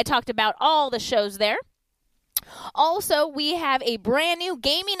 I talked about all the shows there. Also, we have a brand new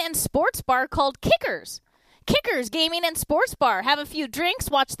gaming and sports bar called Kickers. Kickers Gaming and Sports Bar. Have a few drinks,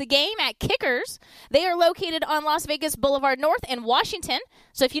 watch the game at Kickers. They are located on Las Vegas Boulevard North in Washington.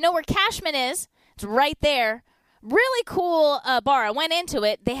 So if you know where Cashman is, it's right there. Really cool bar. I went into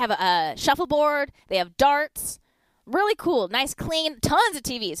it. They have a shuffleboard. They have darts. Really cool. Nice, clean, tons of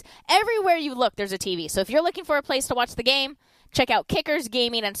TVs. Everywhere you look, there's a TV. So if you're looking for a place to watch the game, check out Kickers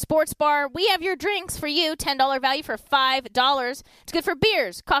Gaming and Sports Bar. We have your drinks for you. $10 value for $5. It's good for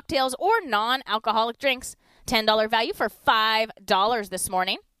beers, cocktails, or non-alcoholic drinks. $10 value for $5 this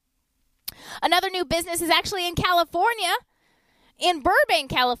morning. Another new business is actually in California. In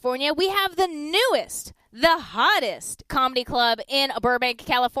Burbank, California, we have the newest, the hottest comedy club in Burbank,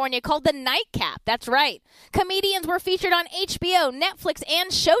 California called The Nightcap. That's right. Comedians were featured on HBO, Netflix,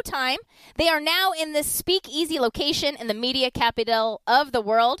 and Showtime. They are now in this speakeasy location in the media capital of the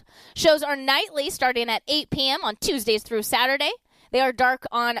world. Shows are nightly starting at 8 p.m. on Tuesdays through Saturday. They are dark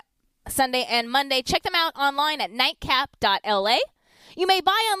on Sunday and Monday. Check them out online at nightcap.la. You may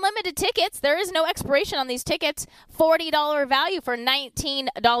buy unlimited tickets. There is no expiration on these tickets. $40 value for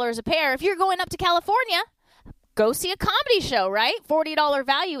 $19 a pair. If you're going up to California, go see a comedy show, right? $40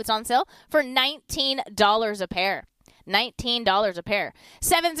 value. It's on sale for $19 a pair. $19 a pair.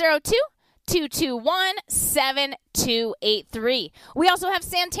 702-221-7283. We also have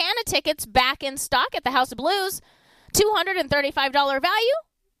Santana tickets back in stock at the House of Blues. $235 value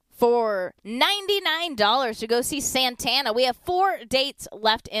for $99 to go see Santana. We have 4 dates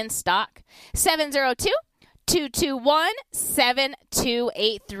left in stock.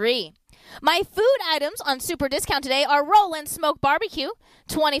 702-221-7283. My food items on super discount today are Roland Smoke Barbecue,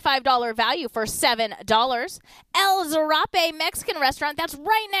 $25 value for $7. El Zarape Mexican restaurant, that's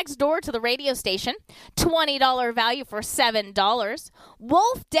right next door to the radio station, $20 value for $7.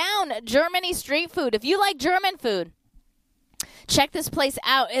 Wolf Down Germany street food. If you like German food, check this place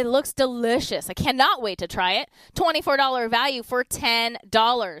out. It looks delicious. I cannot wait to try it. $24 value for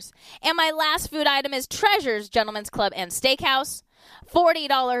 $10. And my last food item is Treasures Gentlemen's Club and Steakhouse.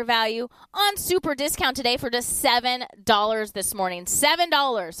 $40 value on super discount today for just $7 this morning.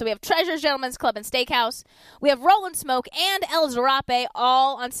 $7. So we have Treasures Gentlemen's Club and Steakhouse. We have Roland Smoke and El Zarape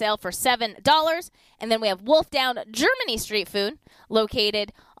all on sale for $7. And then we have Wolf Down Germany street food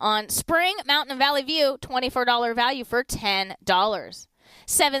located on Spring, Mountain, and Valley View. $24 value for $10.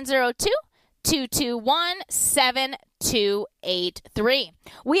 702-221-7283.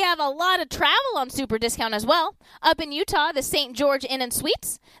 We have a lot of travel on super discount as well. Up in Utah, the St. George Inn and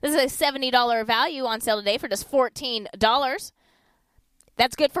Suites. This is a $70 value on sale today for just $14.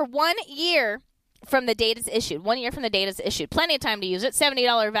 That's good for 1 year from the date it's issued. 1 year from the date it's issued. Plenty of time to use it.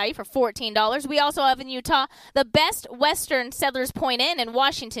 $70 value for $14. We also have in Utah the Best Western Settlers Point Inn in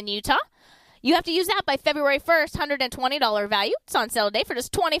Washington, Utah. You have to use that by February 1st, $120 value. It's on sale today for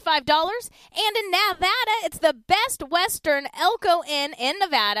just $25. And in Nevada, it's the Best Western Elko Inn in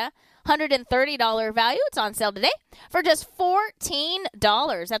Nevada, $130 value. It's on sale today for just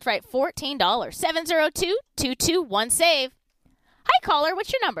 $14. That's right, $14. 702-221-SAVE. Hi, caller.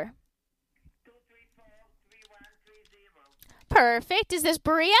 What's your number? 234-3130. Perfect. Is this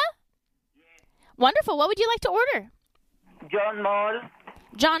Berea? Yes. Wonderful. What would you like to order? John Mall.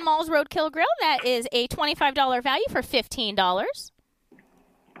 John Mall's Roadkill Grill. That is a $25 value for $15.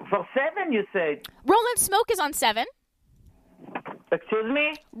 For $7, you said? Roland Smoke is on $7. Excuse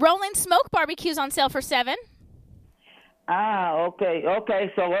me? Roland Smoke Barbecue's on sale for $7. Ah, okay.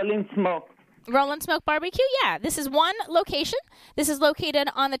 Okay, so Roland Smoke. Roland Smoke Barbecue, yeah. This is one location. This is located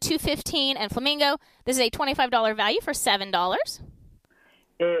on the 215 and Flamingo. This is a $25 value for $7.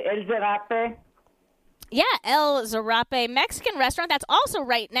 El Zarape. Yeah, El Zarape Mexican restaurant. That's also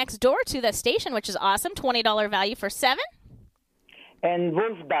right next door to the station, which is awesome. $20 value for $7. And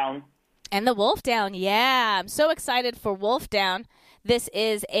Wolf Down. And the Wolf Down, yeah. I'm so excited for Wolf Down. This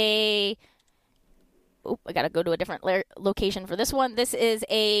is a... Oh, I got to go to a different location for this one. This is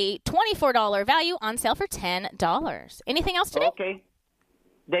a $24 value on sale for $10. Anything else today? Okay.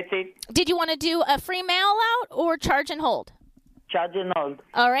 That's it. Did you want to do a free mail out or charge and hold? Charge and hold.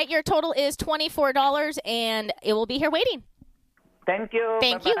 All right, your total is $24, and it will be here waiting. Thank you.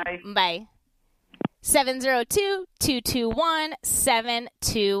 Thank Bye-bye. you. Bye.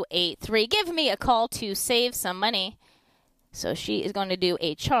 702-221-7283. Give me a call to save some money. So she is going to do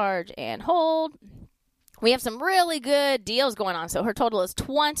a charge and hold. We have some really good deals going on. So her total is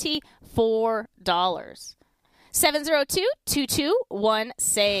 $24.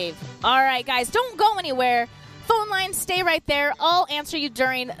 702-221-SAVE. All right, guys, don't go anywhere. Phone lines, stay right there. I'll answer you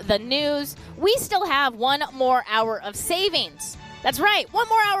during the news. We still have one more hour of savings. That's right, one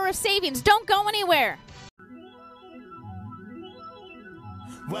more hour of savings. Don't go anywhere.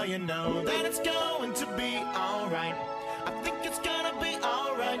 Well, you know that it's going to be all right. I think it's gonna be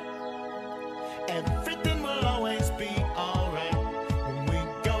all right. Everything will always be all right when we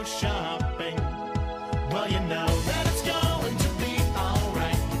go shopping. Well, you know that it's going to be all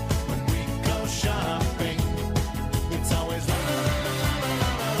right when we go shopping. It's always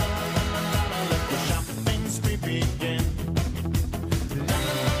let the shopping spree begin.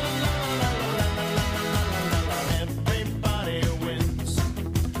 Everybody wins,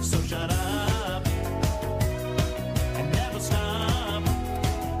 so shut up and never stop.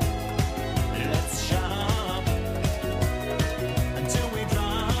 Let's shop until we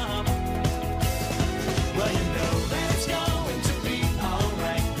drop. Well, you know that it's going to be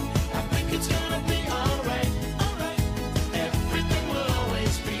alright. I think it's gonna be alright, alright. Everything will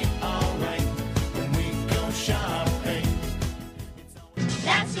always be alright when we go shopping.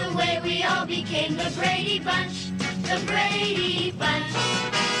 That's the way we all became the Brady Bunch. The Brady Bunch.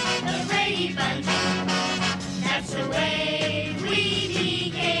 The Brady Bunch. That's the way we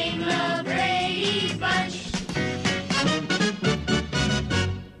became the Brady Bunch.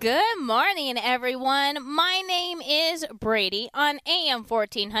 Good morning, everyone. My name is Brady on AM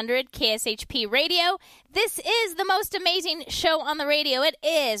 1400 KSHP Radio. This is the most amazing show on the radio. It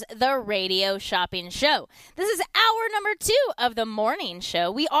is the Radio Shopping Show. This is hour number 2 of the morning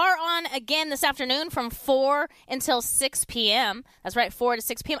show. We are on again this afternoon from 4 until 6 p.m. That's right, 4 to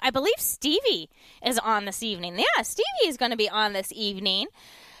 6 p.m. I believe Stevie is on this evening. Yeah, Stevie is going to be on this evening.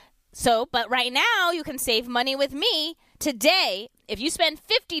 So, but right now you can save money with me. Today if you spend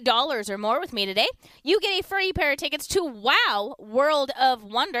 $50 or more with me today, you get a free pair of tickets to Wow World of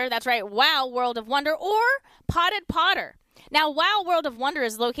Wonder. That's right, Wow World of Wonder or Potted Potter. Now, Wow World of Wonder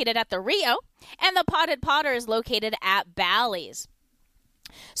is located at the Rio, and the Potted Potter is located at Bally's.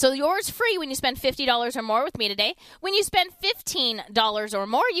 So yours free when you spend $50 or more with me today. When you spend $15 or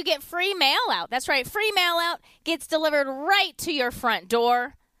more, you get free mail out. That's right, free mail out gets delivered right to your front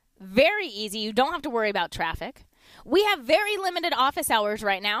door. Very easy. You don't have to worry about traffic. We have very limited office hours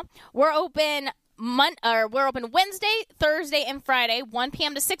right now. We're open Wednesday, Thursday, and Friday, 1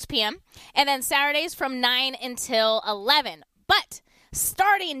 p.m. to 6 p.m., and then Saturdays from 9 until 11. But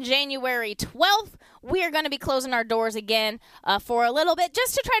starting January 12th, we are going to be closing our doors again for a little bit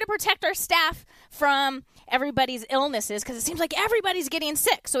just to try to protect our staff from everybody's illnesses because it seems like everybody's getting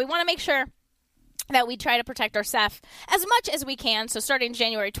sick. So we want to make sure that we try to protect our staff as much as we can. So starting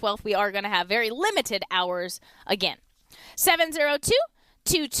January 12th, we are going to have very limited hours again.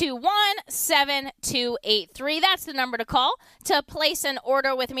 702-221-7283. That's the number to call to place an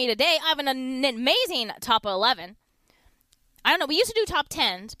order with me today. I have an amazing top 11. I don't know, we used to do top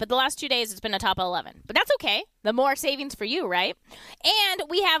 10s, but the last 2 days it's been a top 11. But that's okay. The more savings for you, right? And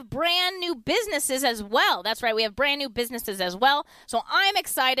we have brand new businesses as well. That's right, we have brand new businesses as well. So I'm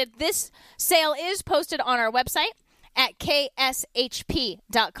excited. This sale is posted on our website at kshp.com,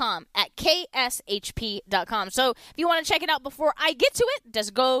 at kshp.com. So if you want to check it out before I get to it,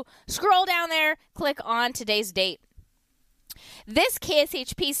 just go scroll down there, click on today's date. This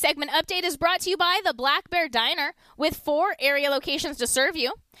KSHP segment update is brought to you by the Black Bear Diner with 4 area locations to serve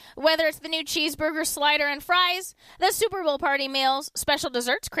you. Whether it's the new cheeseburger, slider, and fries, the Super Bowl party meals, special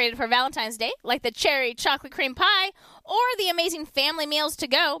desserts created for Valentine's Day, like the cherry chocolate cream pie, or the amazing family meals to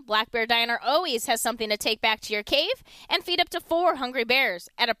go, Black Bear Diner always has something to take back to your cave and feed up to 4 hungry bears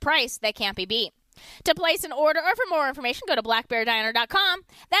at a price that can't be beat. To place an order or for more information, go to blackbeardiner.com.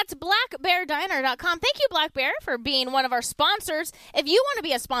 That's blackbeardiner.com. Thank you, Black Bear, for being one of our sponsors. If you want to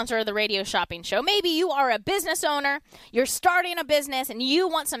be a sponsor of the Radio Shopping Show, maybe you are a business owner, you're starting a business, and you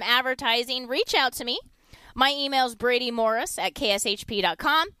want some advertising, reach out to me. My email is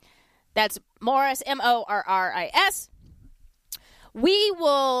bradymorris@kshp.com. That's Morris, Morris. We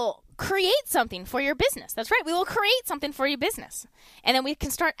will create something for your business. That's right. We will create something for your business. And then we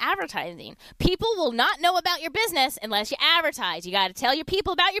can start advertising. People will not know about your business unless you advertise. You got to tell your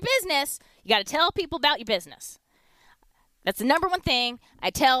people about your business. You got to tell people about your business. That's the number one thing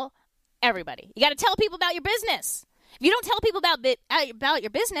I tell everybody. You got to tell people about your business. If you don't tell people about your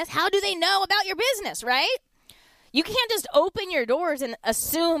business, how do they know about your business, right? You can't just open your doors and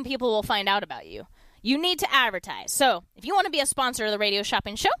assume people will find out about you. You need to advertise. So if you want to be a sponsor of the Radio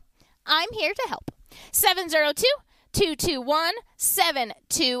Shopping Show, I'm here to help.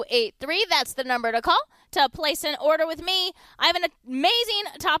 702-221-7283. That's the number to call to place an order with me. I have an amazing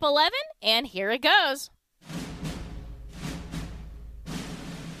top 11, and here it goes.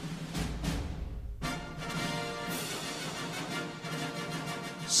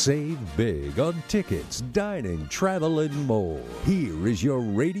 Save big on tickets, dining, travel, and more. Here is your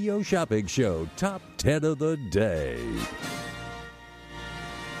Radio Shopping Show Top 10 of the Day.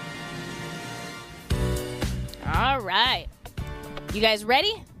 All right. You guys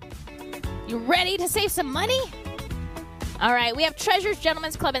ready? You ready to save some money? All right. We have Treasures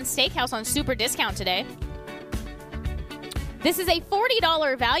Gentlemen's Club and Steakhouse on super discount today. This is a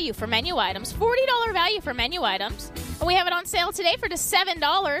 $40 value for menu items. $40 value for menu items. And we have it on sale today for just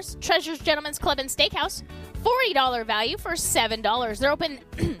 $7. Treasures Gentlemen's Club and Steakhouse. $40 value for $7. They're open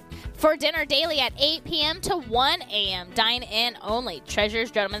for dinner daily at 8 p.m. to 1 a.m. Dine in only.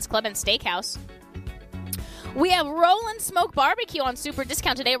 Treasures Gentlemen's Club and Steakhouse. We have Rollin' Smoke Barbecue on super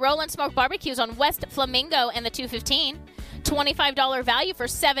discount today. Rollin' Smoke Barbecue is on West Flamingo and the 215. $25 value for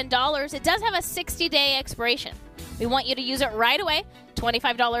 $7. It does have a 60-day expiration. We want you to use it right away.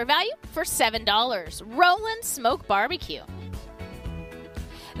 $25 value for $7. Rollin' Smoke Barbecue.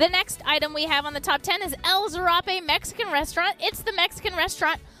 The next item we have on the top 10 is El Zarape Mexican Restaurant. It's the Mexican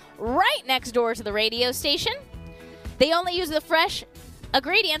restaurant right next door to the radio station. They only use the fresh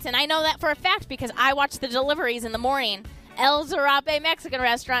ingredients, and I know that for a fact because I watch the deliveries in the morning. El Zarape Mexican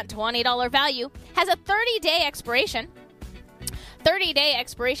Restaurant, $20 value, has a 30-day expiration. 30-day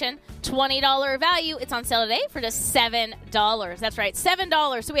expiration, $20 value. It's on sale today for just $7. That's right,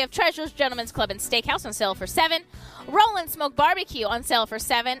 $7. So we have Treasures Gentlemen's Club and Steakhouse on sale for $7. Rollin' Smoke Barbecue on sale for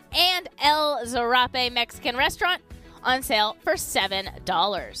 $7. And El Zarape Mexican Restaurant on sale for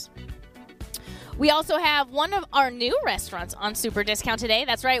 $7. We also have one of our new restaurants on super discount today.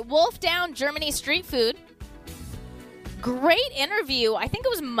 That's right, Wolfdown Germany Street Food. Great interview. I think it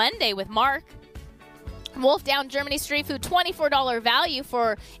was Monday with Mark Wolf Down Germany Street Food, $24 value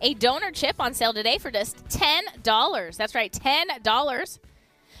for a donor chip on sale today for just $10. That's right, $10.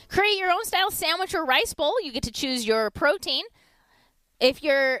 Create your own style sandwich or rice bowl. You get to choose your protein. If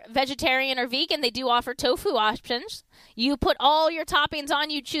you're vegetarian or vegan, they do offer tofu options. You put all your toppings on.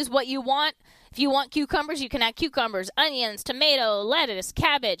 You choose what you want. If you want cucumbers, you can add cucumbers, onions, tomato, lettuce,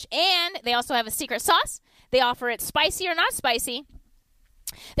 cabbage. And they also have a secret sauce. They offer it spicy or not spicy.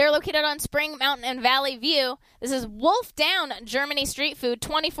 They're located on Spring Mountain and Valley View. This is Wolf Down Germany Street Food,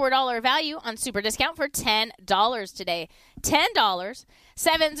 $24 value on super discount for $10 today. $10.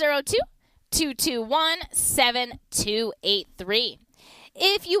 702-221-7283.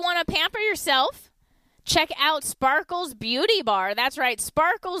 If you want to pamper yourself, check out Sparkles Beauty Bar. That's right,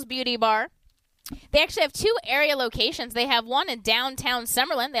 Sparkles Beauty Bar. They actually have 2 area locations. They have one in downtown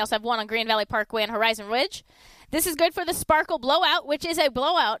Summerlin. They also have one on Green Valley Parkway and Horizon Ridge. This is good for the Sparkle Blowout, which is a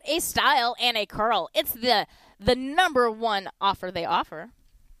blowout, a style, and a curl. It's the number one offer they offer.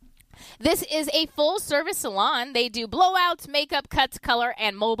 This is a full-service salon. They do blowouts, makeup, cuts, color,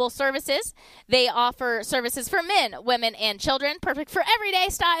 and mobile services. They offer services for men, women, and children, perfect for everyday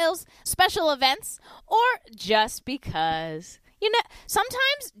styles, special events, or just because. You know,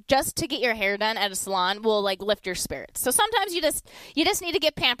 sometimes just to get your hair done at a salon will, like, lift your spirits. So sometimes you just need to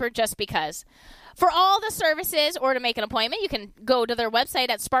get pampered just because. For all the services or to make an appointment, you can go to their website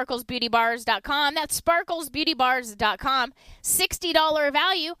at sparklesbeautybars.com. That's sparklesbeautybars.com. $60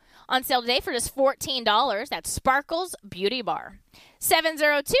 value on sale today for just $14. That's Sparkles Beauty Bar.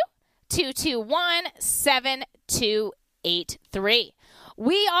 702-221-7283.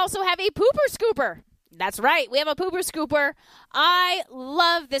 We also have a pooper scooper. That's right. We have a pooper scooper. I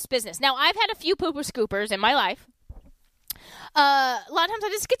love this business. Now, I've had a few pooper scoopers in my life. A lot of times I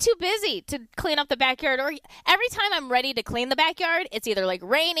just get too busy to clean up the backyard, or every time I'm ready to clean the backyard, it's either like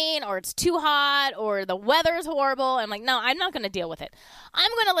raining or it's too hot or the weather's horrible. I'm like, no, I'm not going to deal with it. I'm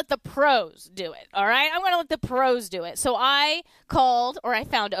going to let the pros do it. All right. I'm going to let the pros do it. So I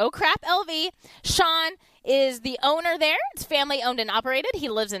found Oh Crap LV. Sean is the owner there. It's family owned and operated. He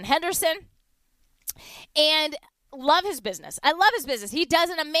lives in Henderson. And love his business. I love his business. He does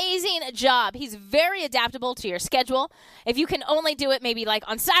an amazing job. He's very adaptable to your schedule. If you can only do it maybe like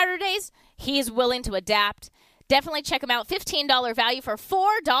on Saturdays, he's willing to adapt. Definitely check him out. $15 value for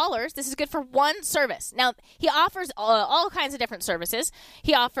 $4. This is good for one service. Now, he offers all kinds of different services.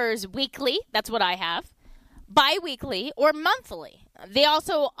 He offers weekly. That's what I have. Bi-weekly or monthly. They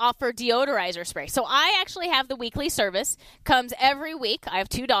also offer deodorizer spray. So I actually have the weekly service. Comes every week. I have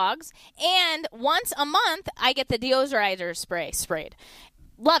 2 dogs. And once a month, I get the deodorizer spray sprayed.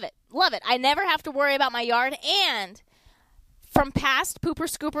 Love it. Love it. I never have to worry about my yard. And from past pooper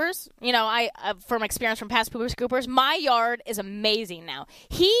scoopers, from experience from past pooper scoopers, my yard is amazing now.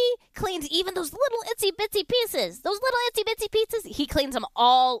 He cleans even those little itsy-bitsy pieces. He cleans them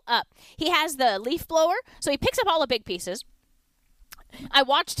all up. He has the leaf blower, so he picks up all the big pieces. I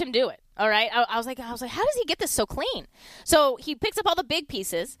watched him do it, all right? I was like, how does he get this so clean? So he picks up all the big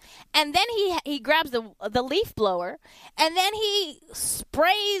pieces, and then he grabs the leaf blower, and then he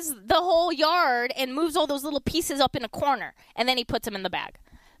sprays the whole yard and moves all those little pieces up in a corner, and then he puts them in the bag.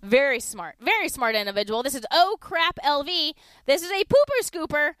 Very smart individual. This is Oh Crap LV. This is a pooper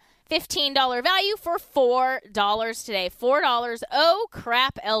scooper. $15 value for $4 today. $4. Oh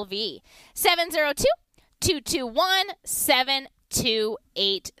Crap LV.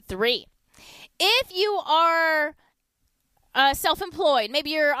 702-221-7283. If you are self-employed,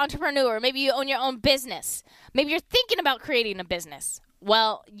 maybe you're an entrepreneur, maybe you own your own business, maybe you're thinking about creating a business,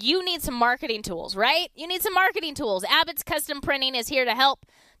 well, you need some marketing tools, right? You need some marketing tools. Abbott's Custom Printing is here to help.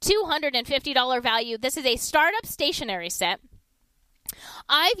 $250 value. This is a startup stationery set.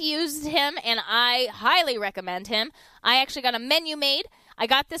 I've used him, and I highly recommend him. I actually got a menu made. I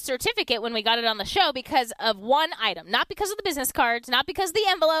got this certificate when we got it on the show because of one item. Not because of the business cards, not because of the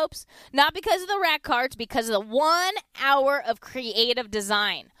envelopes, not because of the rack cards, because of the 1 hour of creative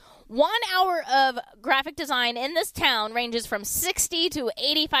design. 1 hour of graphic design in this town ranges from $60 to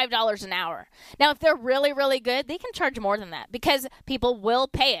 $85 an hour. Now, if they're really, really good, they can charge more than that because people will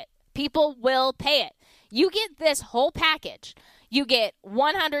pay it. People will pay it. You get this whole package. You get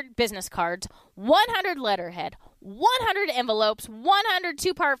 100 business cards, 100 letterhead, 100 envelopes, 100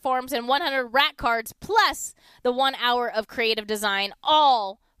 two-part forms, and 100 rack cards, plus the 1 hour of creative design,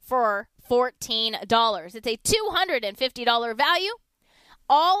 all for $14. It's a $250 value.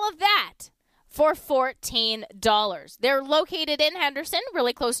 All of that for $14. They're located in Henderson,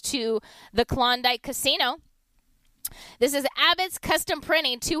 really close to the Klondike Casino. This is Abbott's Custom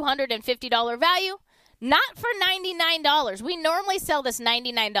Printing, $250 value. Not for $99. We normally sell this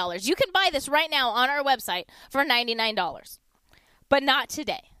 $99. You can buy this right now on our website for $99. But not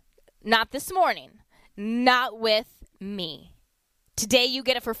today. Not this morning. Not with me. Today you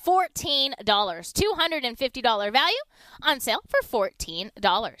get it for $14. $250 value on sale for $14.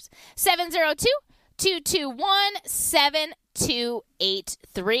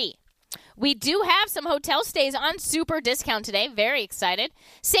 702-221-7283. We do have some hotel stays on super discount today. Very excited.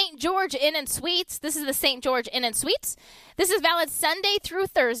 St. George Inn and Suites. This is the St. George Inn and Suites. This is valid Sunday through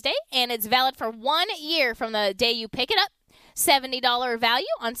Thursday, and it's valid for 1 year from the day you pick it up. $70 value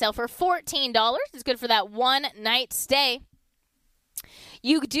on sale for $14. It's good for that one-night stay.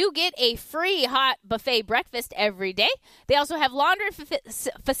 You do get a free hot buffet breakfast every day. They also have laundry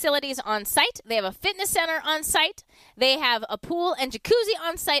facilities on site. They have a fitness center on site. They have a pool and jacuzzi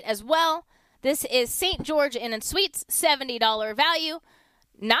on site as well. This is St. George Inn and Suites, $70 value,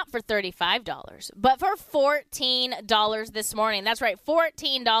 not for $35, but for $14 this morning. That's right,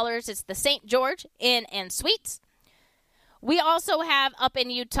 $14. It's the St. George Inn and Suites. We also have up in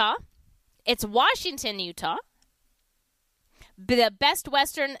Utah, it's Washington, Utah. The Best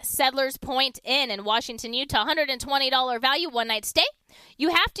Western Settlers Point Inn in Washington, Utah. $120 value, one-night stay. You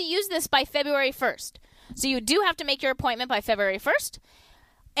have to use this by February 1st. So you do have to make your appointment by February 1st.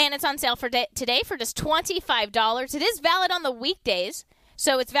 And it's on sale for today for just $25. It is valid on the weekdays.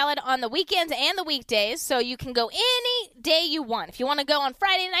 So it's valid on the weekends and the weekdays. So you can go any day you want. If you want to go on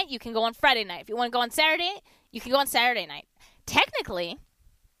Friday night, you can go on Friday night. If you want to go on Saturday, you can go on Saturday night. Technically,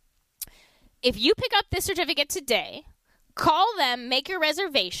 if you pick up this certificate today, call them, make your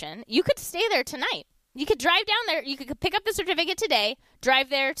reservation. You could stay there tonight. You could drive down there. You could pick up the certificate today, drive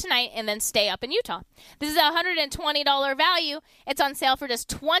there tonight, and then stay up in Utah. This is a $120 value. It's on sale for just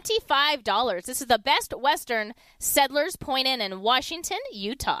 $25. This is the Best Western Settlers Point Inn in Washington,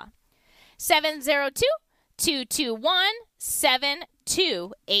 Utah.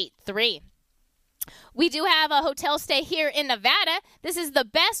 702-221-7283. We do have a hotel stay here in Nevada. This is the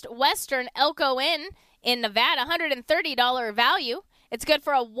Best Western Elko Inn in Nevada, $130 value. It's good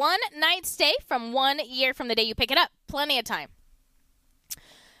for a one-night stay from 1 year from the day you pick it up. Plenty of time.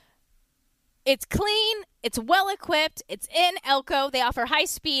 It's clean. It's well-equipped. It's in Elko. They offer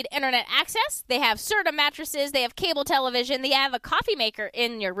high-speed internet access. They have Serta mattresses. They have cable television. They have a coffee maker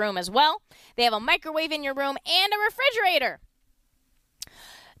in your room as well. They have a microwave in your room and a refrigerator.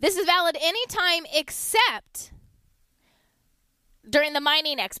 This is valid anytime except during the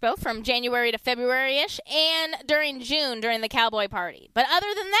Mining Expo from January to February-ish and during June during the Cowboy Party. But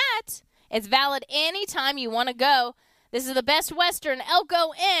other than that, it's valid anytime you want to go. This is the Best Western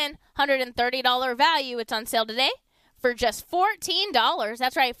Elko Inn, $130 value. It's on sale today for just $14.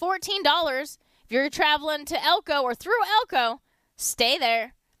 That's right, $14. If you're traveling to Elko or through Elko, stay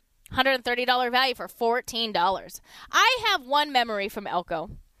there. $130 value for $14. I have one memory from Elko.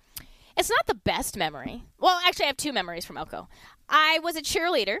 It's not the best memory. Well, actually, I have two memories from Elko. I was a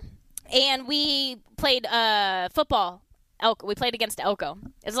cheerleader, and we played football. We played against Elko.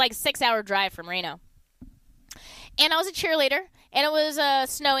 It's like a 6-hour drive from Reno. And I was a cheerleader, and it was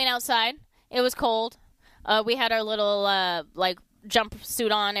snowing outside. It was cold. We had our little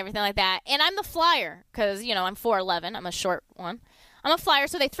jumpsuit on, everything like that. And I'm the flyer because, I'm 4'11". I'm a short one. I'm a flyer,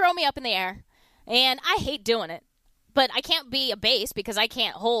 so they throw me up in the air. And I hate doing it. But I can't be a base because I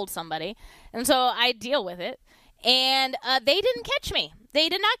can't hold somebody. And so I deal with it. And they didn't catch me. They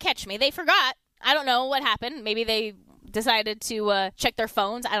did not catch me. They forgot. I don't know what happened. Maybe they decided to check their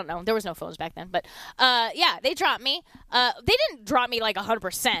phones. I don't know. There was no phones back then. But, they dropped me. They didn't drop me like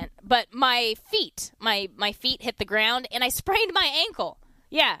 100%. But my feet hit the ground, and I sprained my ankle.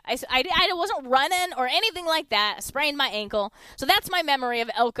 Yeah, I wasn't running or anything like that. I sprained my ankle. So that's my memory of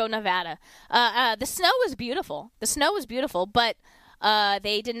Elko, Nevada. The snow was beautiful. But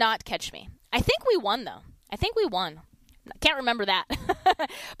they did not catch me. I think we won, though. I can't remember that. But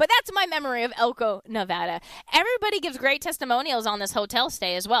that's my memory of Elko, Nevada. Everybody gives great testimonials on this hotel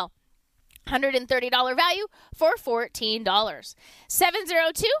stay as well. $130 value for $14.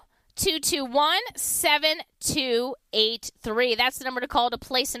 702-221-7283. That's the number to call to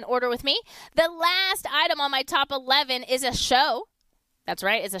place an order with me. The last item on my top 11 is a show. That's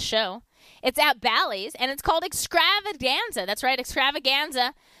right, it's a show. It's at Bally's, and it's called Extravaganza. That's right,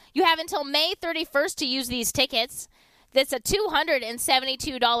 Extravaganza. You have until May 31st to use these tickets. That's a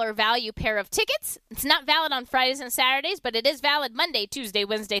 $272 value pair of tickets. It's not valid on Fridays and Saturdays, but it is valid Monday, Tuesday,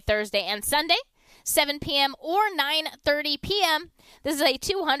 Wednesday, Thursday, and Sunday. 7 p.m., or 9:30 p.m. This is a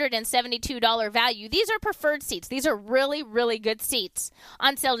 $272 value. These are preferred seats. These are really, really good seats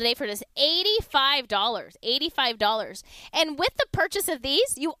on sale today for just $85. $85. And with the purchase of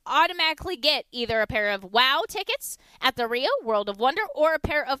these, you automatically get either a pair of WOW tickets at the Rio World of Wonder or a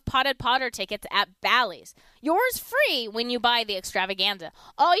pair of Potted Potter tickets at Bally's. Yours free when you buy the extravaganza.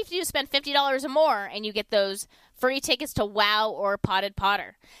 All you have to do is spend $50 or more, and you get those free tickets to WOW or Potted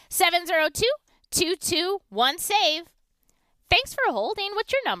Potter. 702-221-SAVE. Thanks for holding.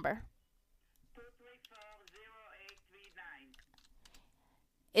 What's your number? 234-0839.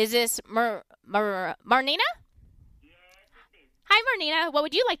 Is this Marnina? Yes, it is. Hi, Marnina. What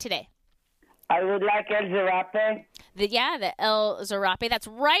would you like today? I would like El Zarape. The El Zarape. That's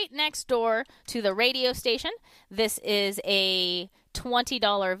right next door to the radio station. This is a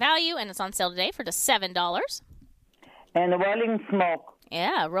 $20 value, and it's on sale today for just $7. And Rolling Smoke.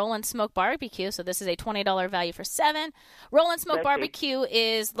 Yeah, Roll and Smoke Barbecue. So this is a $20 value for $7. Roll and Smoke Barbecue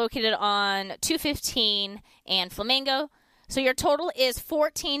is located on 215 and Flamingo. So your total is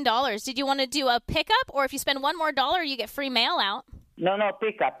 $14. Did you want to do a pickup, or if you spend one more dollar, you get free mail out? No,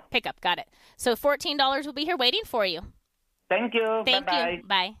 pickup. Pickup, got it. So $14 will be here waiting for you. Thank you. Thank you.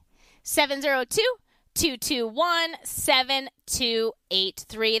 Bye.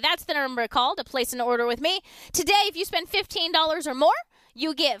 702-221-7283. That's the number to call to place an order with me. Today, if you spend $15 or more,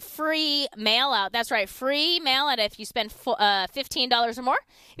 you get free mail out. That's right, free mail out if you spend $15 or more.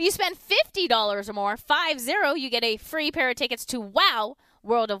 If you spend $50 or more, 50, you get a free pair of tickets to WOW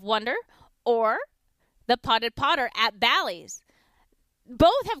World of Wonder or the Potted Potter at Bally's.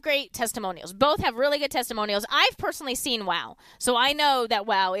 Both have great testimonials. Both have really good testimonials. I've personally seen WOW, so I know that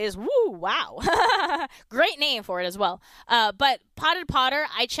WOW is wow. Great name for it as well. But Potted Potter,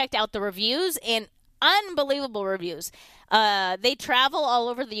 I checked out the reviews, and unbelievable reviews. They travel all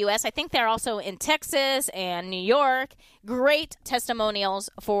over the U.S. I think they're also in Texas and New York. Great testimonials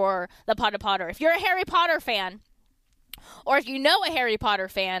for the Potted Potter. If you're a Harry Potter fan, or if you know a Harry Potter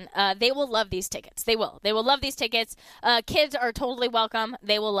fan, they will love these tickets. They will. They will love these tickets. Kids are totally welcome.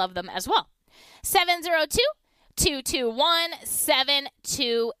 They will love them as well.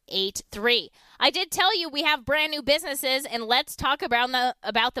 702-221-7283. I did tell you we have brand new businesses, and let's talk about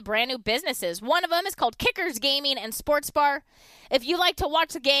the brand new businesses. One of them is called Kickers Gaming and Sports Bar. If you like to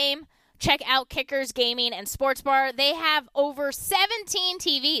watch the game, check out Kickers Gaming and Sports Bar. They have over 17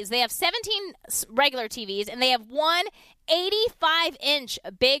 TVs. They have 17 regular TVs, and they have one 85-inch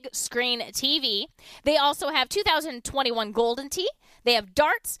big screen TV. They also have 2021 Golden Tee. They have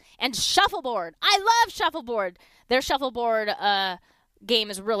darts and shuffleboard. I love shuffleboard. Their shuffleboard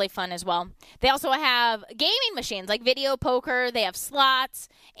game is really fun as well. They also have gaming machines like video poker. They have slots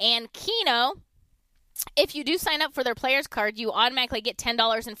and Keno. If you do sign up for their players card, you automatically get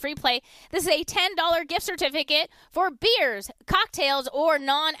 $10 in free play. This is a $10 gift certificate for beers, cocktails, or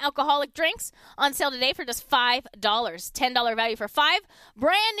non-alcoholic drinks on sale today for just $5. $10 value for $5.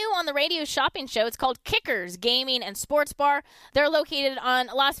 Brand new on the radio shopping show. It's called Kickers Gaming and Sports Bar. They're located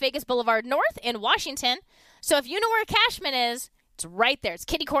on Las Vegas Boulevard North in Washington. So if you know where Cashman is, it's right there. It's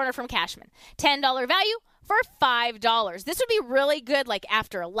kitty corner from Cashman. $10 value for $5. This would be really good like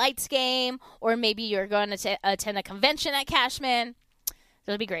after a lights game, or maybe you're going to attend a convention at Cashman.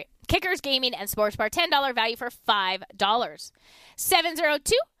 That would be great. Kickers Gaming and Sports Bar, $10 value for $5.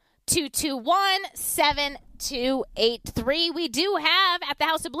 702-221-7283. We do have at the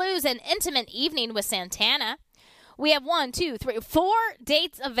House of Blues an intimate evening with Santana. We have 4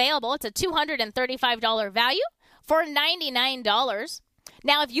 dates available. It's a $235 value for $99.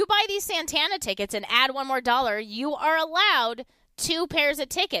 Now, if you buy these Santana tickets and add one more dollar, you are allowed 2 pairs of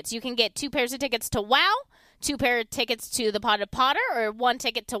tickets. You can get 2 pairs of tickets to WOW, 2 pair of tickets to the Potted Potter, or 1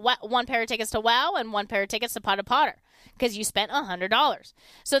 pair of tickets to WOW and 1 pair of tickets to Potted Potter because you spent $100.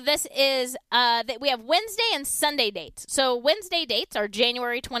 So this is we have Wednesday and Sunday dates. So Wednesday dates are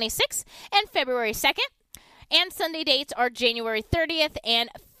January 26th and February 2nd, and Sunday dates are January 30th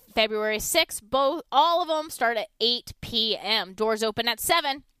and February 6th. All of them start at 8 p.m. Doors open at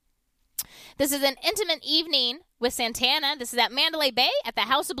 7. This is an intimate evening with Santana. This is at Mandalay Bay at the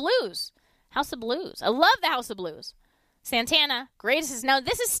House of Blues. House of Blues. I love the House of Blues. Santana, greatest. Now,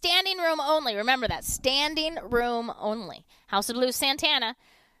 this is standing room only. Remember that. Standing room only. House of Blues, Santana.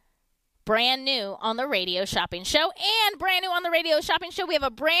 Brand new on the radio shopping show. And brand new on the radio shopping show, we have a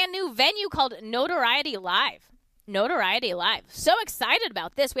brand new venue called Notoriety Live. Notoriety Live. So excited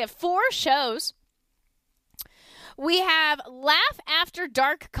about this. We have 4 shows. We have Laugh After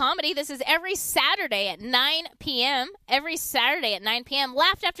Dark Comedy. This is every Saturday at 9 p.m. Every Saturday at 9 p.m.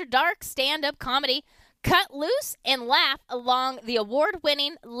 Laugh After Dark stand-up comedy. Cut loose and laugh along the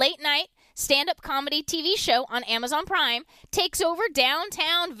award-winning late-night stand-up comedy TV show on Amazon Prime, takes over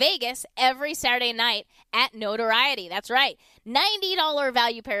downtown Vegas every Saturday night at Notoriety. That's right. $90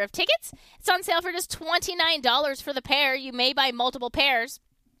 value pair of tickets. It's on sale for just $29 for the pair. You may buy multiple pairs.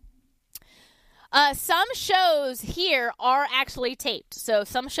 Some shows here are actually taped. So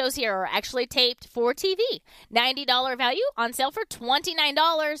some shows here are actually taped for TV. $90 value on sale for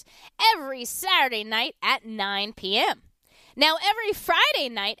 $29 every Saturday night at 9 p.m. Now, every Friday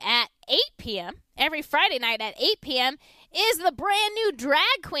night at 8 p.m., is the brand new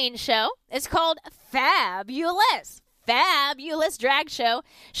drag queen show. It's called Fabulous. Fabulous Drag Show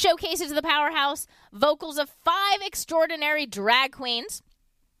showcases the powerhouse vocals of 5 extraordinary drag queens.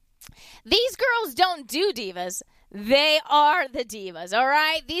 These girls don't do divas. They are the divas, all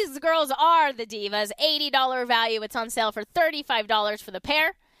right? These girls are the divas. $80 value. It's on sale for $35 for the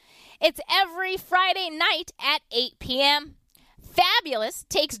pair. It's every Friday night at 8 p.m. Fabulous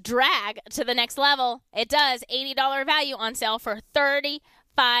takes drag to the next level. It does. $80 value on sale for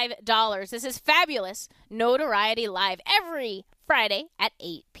 $35. This is Fabulous Notoriety Live every Friday at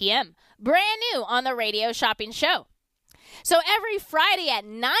 8 p.m. Brand new on the Radio Shopping Show. So every Friday at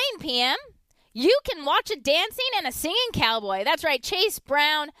 9 p.m., you can watch a dancing and a singing cowboy. That's right, Chase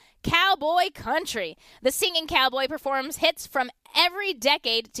Brown, Cowboy Country. The singing cowboy performs hits from every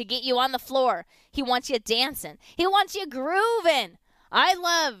decade to get you on the floor. He wants you dancing. He wants you grooving. I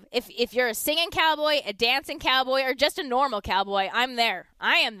love, if you're a singing cowboy, a dancing cowboy, or just a normal cowboy, I'm there.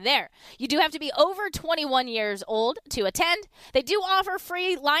 I am there. You do have to be over 21 years old to attend. They do offer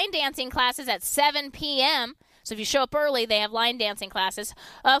free line dancing classes at 7 p.m., so if you show up early, they have line dancing classes.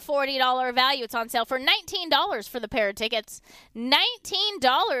 $40 value. It's on sale for $19 for the pair of tickets.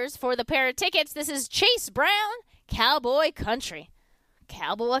 $19 for the pair of tickets. This is Chase Brown, Cowboy Country.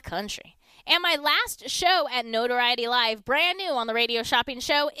 Cowboy Country. And my last show at Notoriety Live, brand new on the Radio Shopping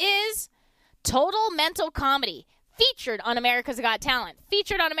Show, is Total Mental Comedy. Featured on America's Got Talent.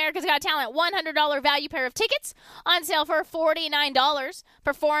 $100 value pair of tickets on sale for $49.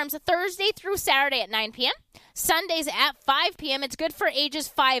 Performs Thursday through Saturday at 9 p.m. Sundays at 5 p.m. It's good for ages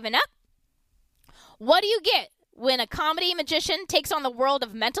 5 and up. What do you get when a comedy magician takes on the world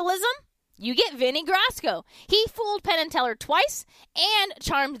of mentalism? You get Vinny Grasco. He fooled Penn and Teller twice and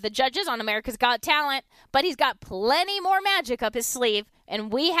charmed the judges on America's Got Talent, but he's got plenty more magic up his sleeve,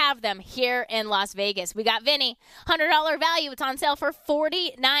 and we have them here in Las Vegas. We got Vinny. $100 value. It's on sale for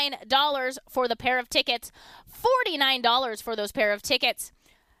 $49 for the pair of tickets. $49 for those pair of tickets.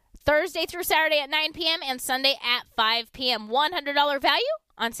 Thursday through Saturday at 9 p.m. and Sunday at 5 p.m. $100 value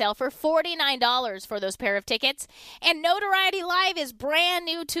on sale for $49 for those pair of tickets. And Notoriety Live is brand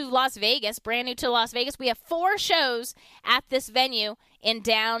new to Las Vegas. We have 4 shows at this venue in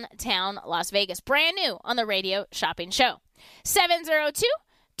downtown Las Vegas. Brand new on the Radio Shopping Show.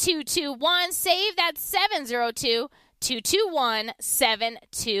 702-221-SAVE. That's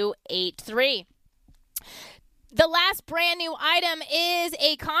 702-221-7283. The last brand new item is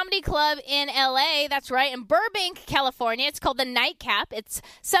a comedy club in L.A. That's right, in Burbank, California. It's called the Nightcap. It's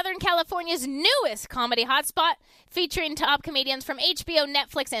Southern California's newest comedy hotspot, featuring top comedians from HBO,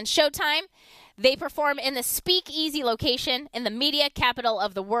 Netflix, and Showtime. They perform in the Speakeasy location in the media capital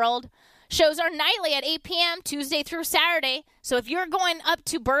of the world. Shows are nightly at 8 p.m., Tuesday through Saturday. So if you're going up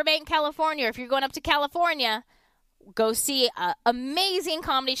to Burbank, California, or if you're going up to California, go see an amazing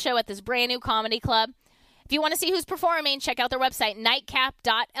comedy show at this brand new comedy club. If you want to see who's performing, check out their website,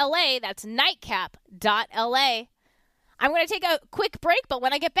 nightcap.la. That's nightcap.la. I'm going to take a quick break, but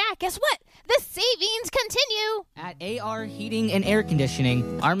when I get back, guess what? The savings continue. At AR Heating and Air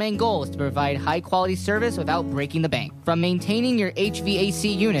Conditioning, our main goal is to provide high-quality service without breaking the bank. From maintaining your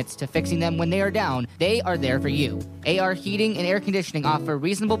HVAC units to fixing them when they are down, they are there for you. AR Heating and Air Conditioning offer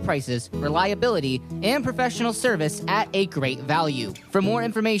reasonable prices, reliability, and professional service at a great value. For more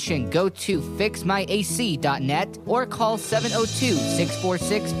information, go to fixmyac.net or call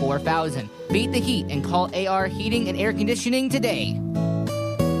 702-646-4000. Beat the heat and call AR Heating and Air Conditioning today.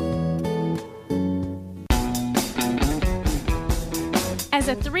 As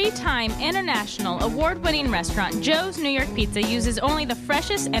a 3-time international award-winning restaurant, Joe's New York Pizza uses only the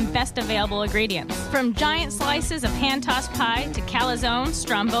freshest and best available ingredients. From giant slices of hand-tossed pie to calzones,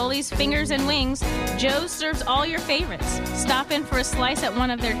 strombolis, fingers, and wings, Joe's serves all your favorites. Stop in for a slice at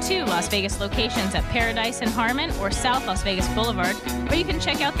one of their 2 Las Vegas locations at Paradise and Harmon or South Las Vegas Boulevard, or you can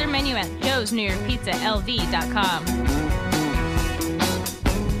check out their menu at joesnewyorkpizzalv.com.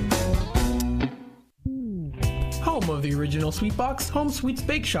 Home of the original Sweet Box, Home Sweets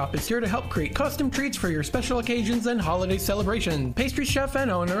Bake Shop is here to help create custom treats for your special occasions and holiday celebration. Pastry chef and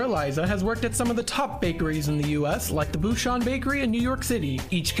owner Eliza has worked at some of the top bakeries in the U.S., like the Bouchon Bakery in New York City.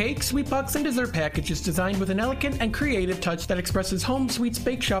 Each cake, sweet box, and dessert package is designed with an elegant and creative touch that expresses Home Sweets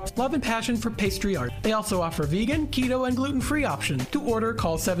Bake Shop's love and passion for pastry art. They also offer vegan, keto, and gluten-free options. To order,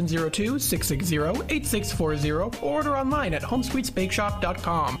 call 702-660-8640 or order online at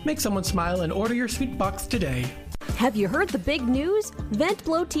homesweetsbakeshop.com. Make someone smile and order your sweet box today. Have you heard the big news? Vent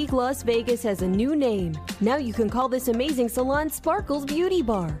Boutique Las Vegas has a new name. Now you can call this amazing salon Sparkles Beauty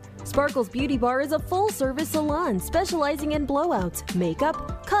Bar. Sparkles Beauty Bar is a full-service salon specializing in blowouts,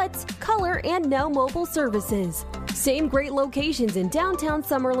 makeup, cuts, color, and now mobile services. Same great locations in downtown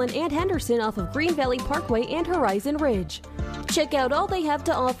Summerlin and Henderson off of Green Valley Parkway and Horizon Ridge. Check out all they have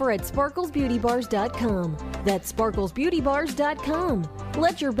to offer at sparklesbeautybars.com. That's sparklesbeautybars.com.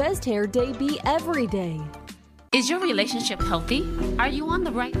 Let your best hair day be every day. Is your relationship healthy? Are you on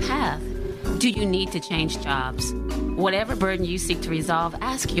the right path? Do you need to change jobs? Whatever burden you seek to resolve,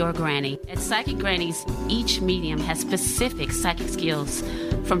 ask your granny. At Psychic Grannies, each medium has specific psychic skills,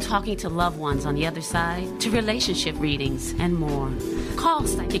 from talking to loved ones on the other side to relationship readings and more. Call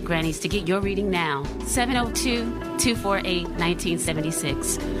Psychic Grannies to get your reading now,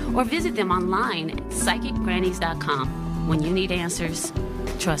 702-248-1976, or visit them online at psychicgrannies.com. When you need answers,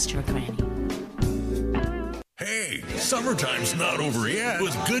 trust your granny. Hey, summertime's not over yet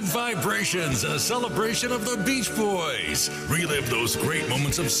with Good Vibrations, a celebration of the Beach Boys. Relive those great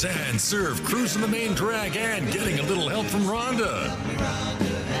moments of sand, surf, cruising the main drag, and getting a little help from Rhonda.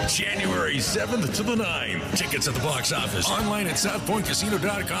 January 7th to the 9th. Tickets at the box office, online at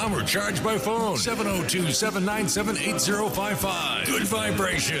southpointcasino.com or charged by phone, 702-797-8055. Good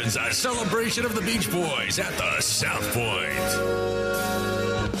Vibrations, a celebration of the Beach Boys at the South Point.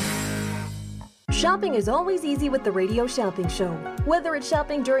 Shopping is always easy with the Radio Shopping Show. Whether it's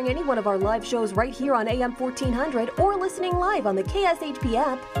shopping during any one of our live shows right here on AM 1400 or listening live on the KSHP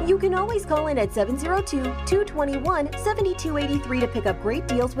app, you can always call in at 702-221-7283 to pick up great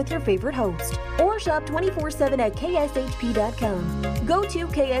deals with your favorite host. Or shop 24/7 at kshp.com. Go to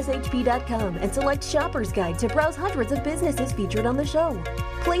kshp.com and select Shopper's Guide to browse hundreds of businesses featured on the show.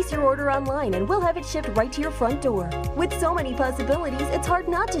 Place your order online and we'll have it shipped right to your front door. With so many possibilities, it's hard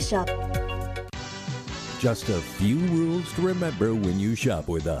not to shop. Just a few rules to remember when you shop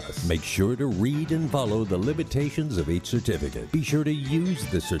with us. Make sure to read and follow the limitations of each certificate. Be sure to use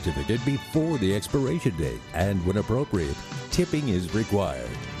the certificate before the expiration date. And when appropriate, tipping is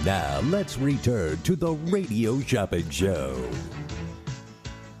required. Now, let's return to the Radio Shopping Show.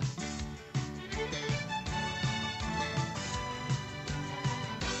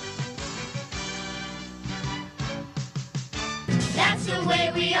 That's the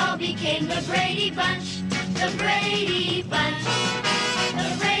way we all became the Brady Bunch. The Brady Bunch.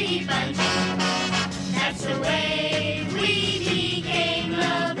 The Brady Bunch. That's the way we became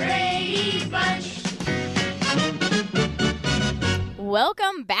the Brady Bunch.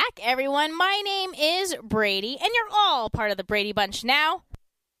 Welcome back, everyone. My name is Brady, and you're all part of the Brady Bunch now.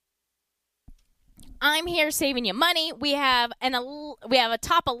 I'm here saving you money. We have a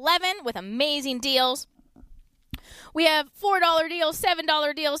top 11 with amazing deals. We have $4 deals,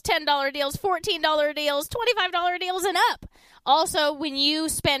 $7 deals, $10 deals, $14 deals, $25 deals, and up. Also, when you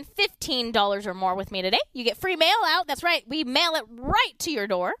spend $15 or more with me today, you get free mail out. That's right. We mail it right to your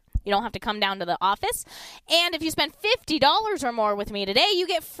door. You don't have to come down to the office. And if you spend $50 or more with me today, you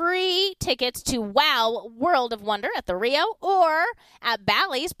get free tickets to Wow World of Wonder at the Rio or at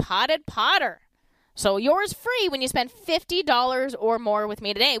Bally's Potted Potter. So yours free when you spend $50 or more with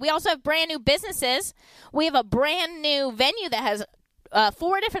me today. We also have brand new businesses. We have a brand new venue that has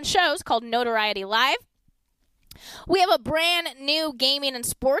 4 different shows called Notoriety Live. We have a brand new gaming and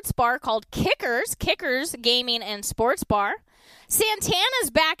sports bar called Kickers Gaming and Sports Bar.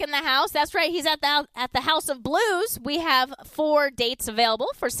 Santana's back in the house. That's right, he's at the House of Blues. We have 4 dates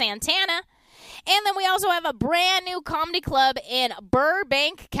available for Santana. And then we also have a brand new comedy club in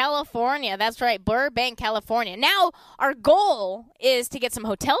Burbank, California. That's right, Burbank, California. Now, our goal is to get some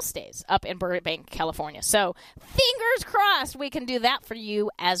hotel stays up in Burbank, California. So, fingers crossed we can do that for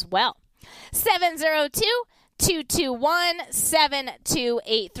you as well.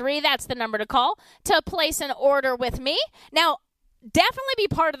 702-221-7283. That's the number to call to place an order with me. Now, definitely be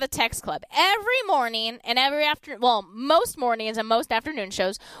part of the text club. Every morning and most mornings and most afternoon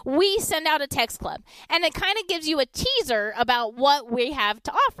shows, we send out a text club. And it kind of gives you a teaser about what we have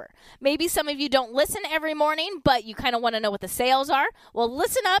to offer. Maybe some of you don't listen every morning, but you kind of want to know what the sales are. Well,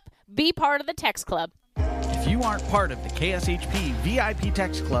 listen up. Be part of the text club. If you aren't part of the KSHP VIP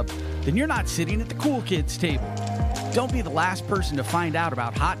Text Club, then you're not sitting at the cool kids table. Don't be the last person to find out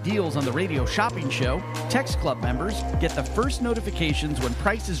about hot deals on the Radio Shopping Show. Text Club members get the first notifications when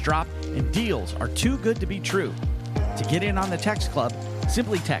prices drop and deals are too good to be true. To get in on the Text Club,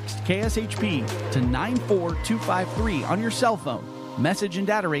 simply text KSHP to 94253 on your cell phone. Message and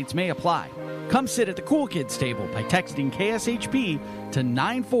data rates may apply. Come sit at the Cool Kids table by texting KSHP to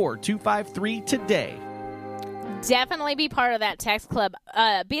 94253 today. Definitely be part of that text club.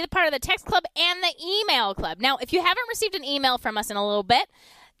 Be a part of the text club and the email club. Now, if you haven't received an email from us in a little bit,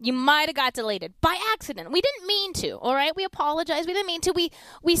 you might have got deleted by accident. We didn't mean to, all right? We apologize. We didn't mean to.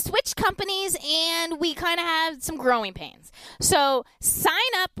 We switched companies, and we kind of had some growing pains. So sign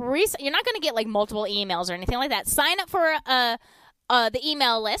up. You're not going to get, like, multiple emails or anything like that. Sign up for the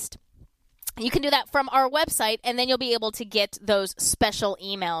email list. You can do that from our website, and then you'll be able to get those special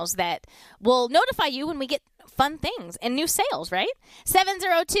emails that will notify you when we get fun things and new sales, right?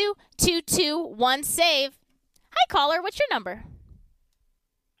 702-221-SAVE. Hi, caller. What's your number?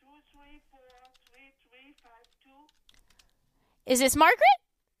 234-3352. Is this Margaret?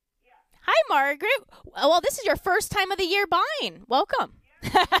 Yeah. Hi, Margaret. Well, this is your first time of the year buying. Welcome.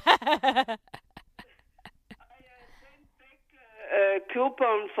 Yeah. I sent back a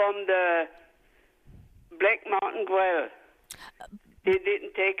coupon from the Black Mountain Grill. They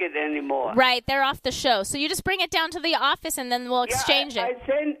didn't take it anymore. Right, they're off the show. So you just bring it down to the office, and then we'll exchange it. I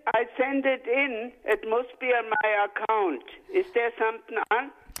send it in. It must be on my account. Is there something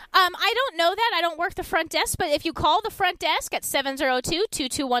on? I don't know that. I don't work the front desk, but if you call the front desk at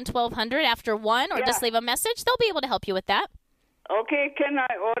 702-221-1200 after 1 or just leave a message, they'll be able to help you with that. Okay, can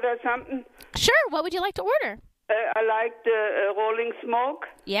I order something? Sure. What would you like to order? I like the Rolling Smoke.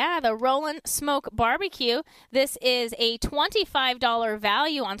 Yeah, the Rolling Smoke Barbecue. This is a $25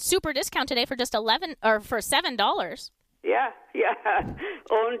 value on super discount today for just $7. Yeah.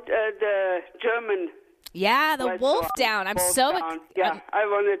 And the German. Yeah, the Wolf Down. I'm so excited. Yeah, I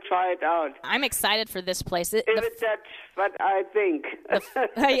want to try it out. I'm excited for this place. If that's what I think.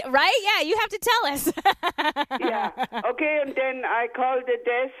 Right? Yeah, you have to tell us. Yeah. Okay, and then I call the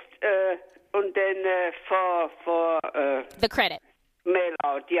desk. And then for the credit. Mail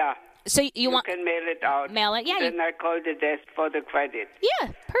out, yeah. So you can mail it out. Mail it, yeah. Then I call the desk for the credit.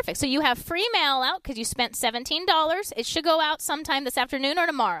 Yeah, perfect. So you have free mail out because you spent $17. It should go out sometime this afternoon or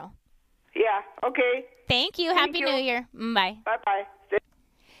tomorrow. Yeah, okay. Thank you. Happy New Year. Bye. Bye-bye.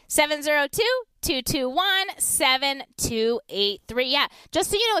 702-221-7283. Yeah, just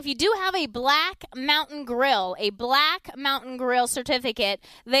so you know, if you do have a Black Mountain Grill certificate,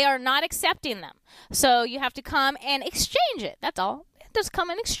 they are not accepting them. So you have to come and exchange it. That's all. Just come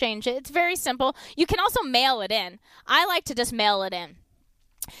and exchange it. It's very simple. You can also mail it in. I like to just mail it in.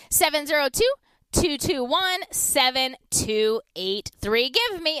 702-221-7283.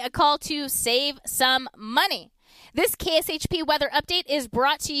 Give me a call to save some money. This KSHP weather update is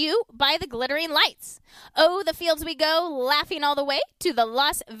brought to you by the Glittering Lights. Oh, the fields we go, laughing all the way to the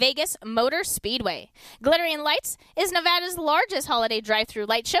Las Vegas Motor Speedway. Glittering Lights is Nevada's largest holiday drive-through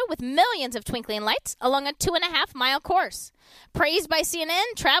light show with millions of twinkling lights along a 2.5-mile course. Praised by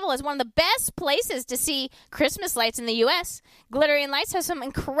CNN Travel as one of the best places to see Christmas lights in the U.S., Glittering Lights has some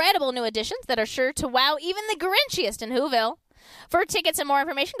incredible new additions that are sure to wow even the Grinchiest in Whoville. For tickets and more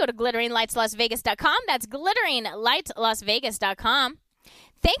information, go to glitteringlightslasvegas.com. That's glitteringlightslasvegas.com.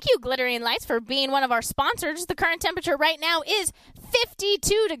 Thank you, Glittering Lights, for being one of our sponsors. The current temperature right now is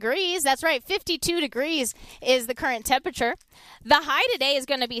 52 degrees. That's right, 52 degrees is the current temperature. The high today is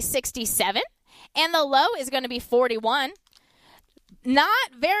going to be 67, and the low is going to be 41.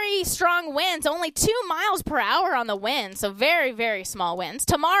 Not very strong winds, only 2 miles per hour on the wind, so very, very small winds.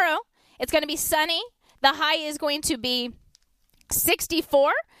 Tomorrow, it's going to be sunny. The high is going to be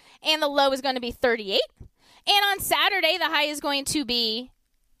 64, and the low is going to be 38. And on Saturday, the high is going to be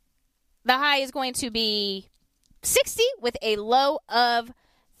 60 with a low of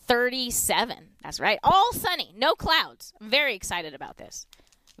 37. That's right. All sunny, no clouds. I'm very excited about this.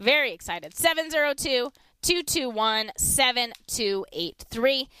 Very excited.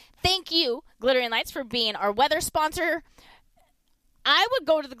 702-221-7283. Thank you, Glittering Lights, for being our weather sponsor. I would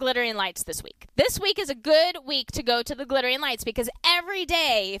go to the Glittering Lights this week. This week is a good week to go to the Glittering Lights because every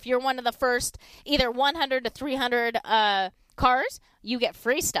day, if you're one of the first either 100 to 300 cars, you get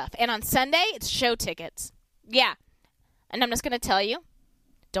free stuff. And on Sunday, it's show tickets. Yeah. And I'm just going to tell you,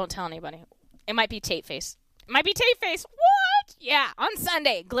 don't tell anybody. It might be Tate Face. What? Yeah, on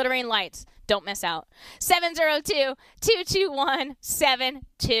Sunday, Glittering Lights. Don't miss out.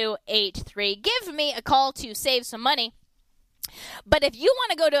 702-221-7283. Give me a call to save some money. But if you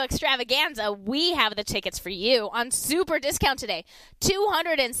want to go to Extravaganza, we have the tickets for you on super discount today.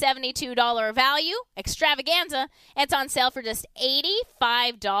 $272 value, Extravaganza. It's on sale for just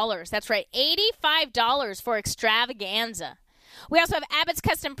 $85. That's right, $85 for Extravaganza. We also have Abbott's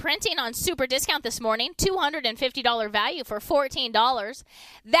Custom Printing on super discount this morning, $250 value for $14.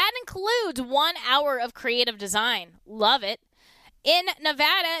 That includes 1 hour of creative design. Love it. In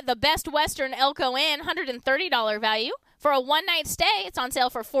Nevada, the Best Western Elko Inn, $130 value. For a one-night stay, it's on sale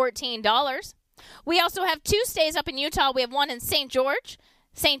for $14. We also have 2 stays up in Utah. We have one in St. George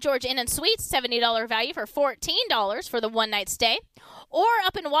Inn and Suites, $70 value for $14 for the one-night stay. Or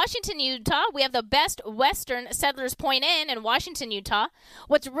up in Washington, Utah, we have the Best Western Settlers Point Inn in Washington, Utah.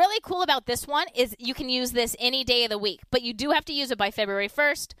 What's really cool about this one is you can use this any day of the week, but you do have to use it by February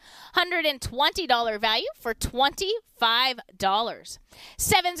 1st. $120 value for $25.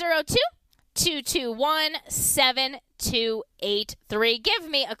 702-221-7283. Give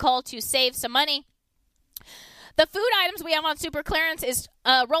me a call to save some money. The food items we have on super clearance is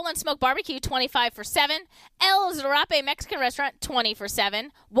Roll & Smoke Barbecue, 25 for $7. El Zarape Mexican Restaurant, 20 for $7.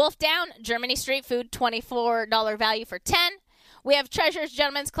 Wolf Down Germany Street Food, $24 value for $10. We have Treasures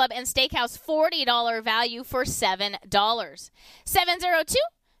Gentlemen's Club and Steakhouse, $40 value for $7.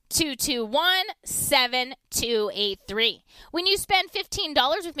 702-221-7283. When you spend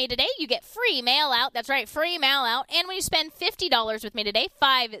 $15 with me today, you get free mail out. That's right, free mail out. And when you spend $50 with me today,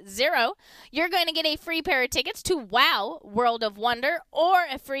 50, you're going to get a free pair of tickets to WOW World of Wonder or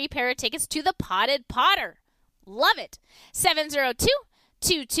a free pair of tickets to the Potted Potter. Love it.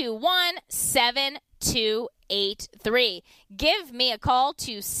 702-221-7283. Give me a call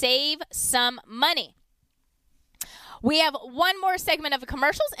to save some money. We have one more segment of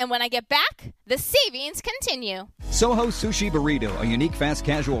commercials, and when I get back, the savings continue. Soho Sushi Burrito, a unique fast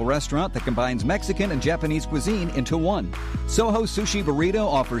casual restaurant that combines Mexican and Japanese cuisine into one. Soho Sushi Burrito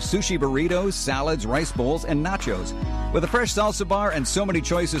offers sushi burritos, salads, rice bowls, and nachos. With a fresh salsa bar and so many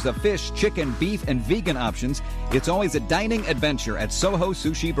choices of fish, chicken, beef, and vegan options, it's always a dining adventure at Soho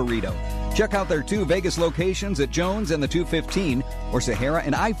Sushi Burrito. Check out their 2 Vegas locations at Jones and the 215, or Sahara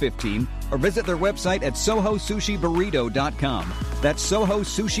and I-15, or visit their website at SohoSushiBurrito.com. That's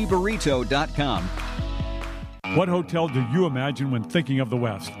SohoSushiBurrito.com. What hotel do you imagine when thinking of the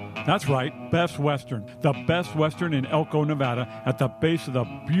West? That's right, Best Western. The Best Western in Elko, Nevada, at the base of the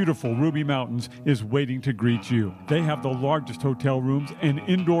beautiful Ruby Mountains, is waiting to greet you. They have the largest hotel rooms and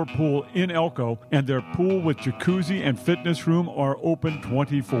indoor pool in Elko, and their pool with jacuzzi and fitness room are open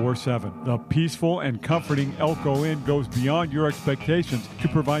 24/7. The peaceful and comforting Elko Inn goes beyond your expectations to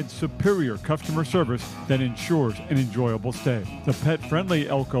provide superior customer service that ensures an enjoyable stay. The pet-friendly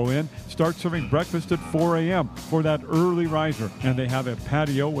Elko Inn starts serving breakfast at 4 a.m. for that early riser, and they have a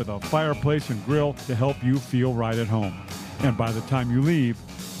patio with a fireplace and grill to help you feel right at home. And by the time you leave,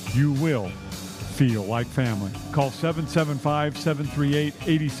 you will feel like family. Call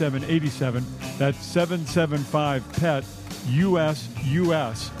 775-738-8787. That's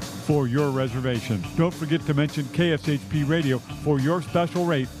 775-PET-US for your reservation. Don't forget to mention KSHP Radio for your special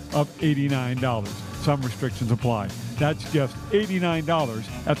rate of $89. Some restrictions apply. That's just $89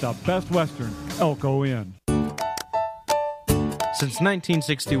 at the Best Western Elko Inn. Since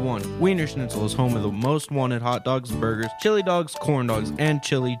 1961, Wiener Schnitzel is home of the most wanted hot dogs, burgers, chili dogs, corn dogs, and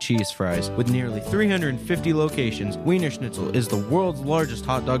chili cheese fries. With nearly 350 locations, Wiener Schnitzel is the world's largest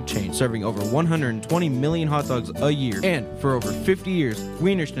hot dog chain, serving over 120 million hot dogs a year. And for over 50 years,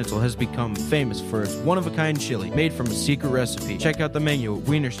 Wiener Schnitzel has become famous for its one-of-a-kind chili made from a secret recipe. Check out the menu at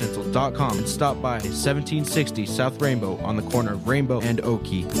wienerschnitzel.com and stop by 1760 South Rainbow on the corner of Rainbow and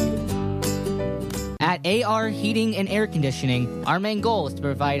Oakey. At AR Heating and Air Conditioning, our main goal is to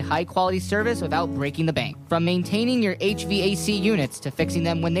provide high-quality service without breaking the bank. From maintaining your HVAC units to fixing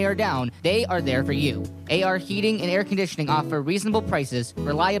them when they are down, they are there for you. AR Heating and Air Conditioning offer reasonable prices,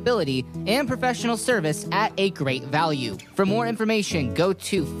 reliability, and professional service at a great value. For more information, go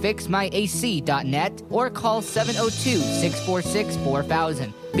to fixmyac.net or call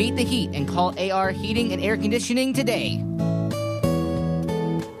 702-646-4000. Beat the heat and call AR Heating and Air Conditioning today.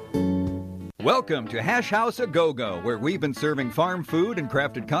 Welcome to Hash House A Go-Go, where we've been serving farm food and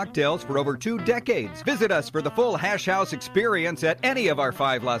crafted cocktails for over 2 decades. Visit us for the full Hash House experience at any of our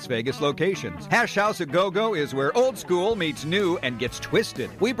 5 Las Vegas locations. Hash House A Go-Go is where old school meets new and gets twisted.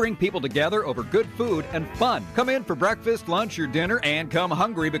 We bring people together over good food and fun. Come in for breakfast, lunch, or dinner, and come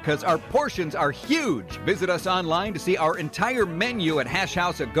hungry because our portions are huge. Visit us online to see our entire menu at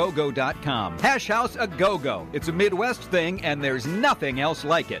hashhouseagogo.com. Hash House A Go-Go. It's a Midwest thing, and there's nothing else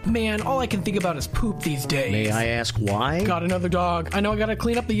like it. Man, all I can think think about is poop these days. May I ask why? Got another dog. I know I gotta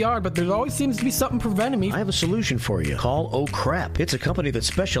clean up the yard, but there always seems to be something preventing me. I have a solution for you. Call Oh Crap. It's a company that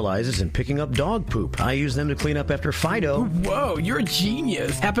specializes in picking up dog poop. I use them to clean up after Fido. Whoa, you're a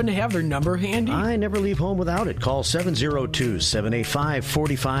genius. Happen to have their number handy? I never leave home without it. Call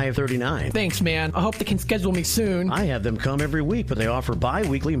 702-785-4539. Thanks, man. I hope they can schedule me soon. I have them come every week, but they offer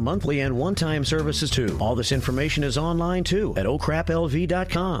bi-weekly, monthly, and one-time services too. All this information is online too at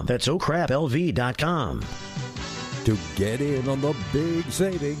ocraplv.com. That's ocraplv.com. To get in on the big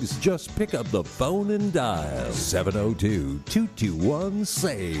savings, just pick up the phone and dial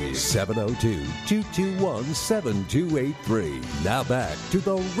 702-221-SAVE. 702-221-7283. Now back to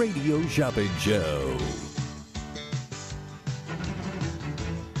the Radio Shopping Show.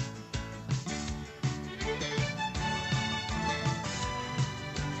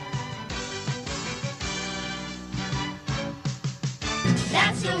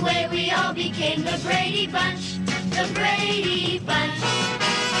 That's the way we all became the Brady Bunch. The Brady Bunch.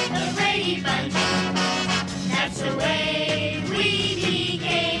 The Brady Bunch. That's the way we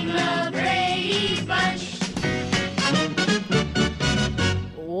became the Brady Bunch.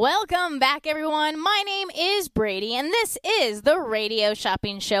 Welcome back, everyone. My name is Brady, and this is the Radio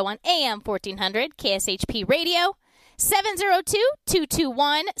Shopping Show on AM 1400 KSHP Radio.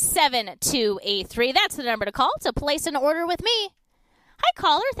 702-221-7283. That's the number to call to place an order with me. Hi,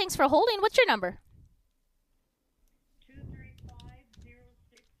 caller. Thanks for holding. What's your number? 235-0612.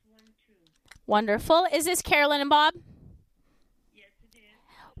 Wonderful. Is this Carolyn and Bob? Yes, it is.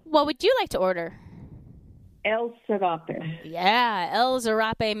 What would you like to order? El Zarape. Yeah, El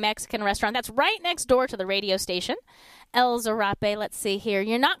Zarape Mexican restaurant. That's right next door to the radio station. El Zarape, let's see here.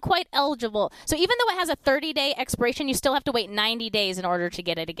 You're not quite eligible. So even though it has a 30-day expiration, you still have to wait 90 days in order to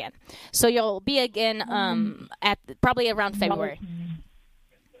get it again. So you'll be again at probably around February.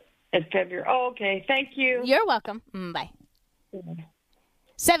 In February. Oh, okay. Thank you. You're welcome. Bye.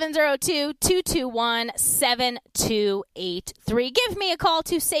 702-221-7283. Give me a call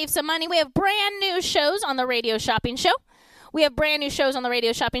to save some money. We have brand new shows on the Radio Shopping Show. We also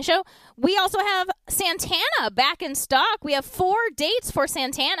have Santana back in stock. We have 4 dates for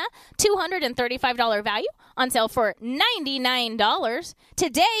Santana, $235 value, on sale for $99.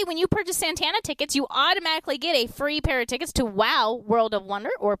 Today, when you purchase Santana tickets, you automatically get a free pair of tickets to WOW World of Wonder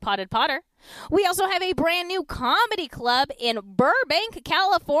or Potted Potter. We also have a brand new comedy club in Burbank,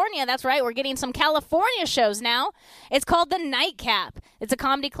 California. That's right, we're getting some California shows now. It's called The Nightcap. It's a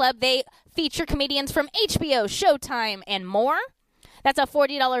comedy club. They feature comedians from HBO, Showtime, and more. That's a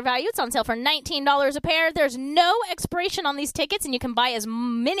 $40 value. It's on sale for $19 a pair. There's no expiration on these tickets, and you can buy as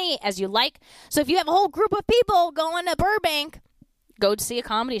many as you like. So if you have a whole group of people going to Burbank, go to see a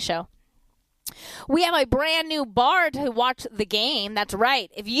comedy show. We have a brand new bar to watch the game. That's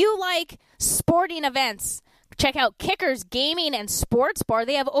right. If you like sporting events, check out Kickers Gaming and Sports Bar.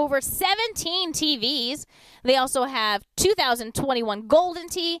 They have over 17 TVs. They also have 2021 Golden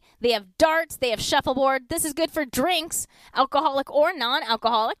Tee. They have darts. They have shuffleboard. This is good for drinks, alcoholic or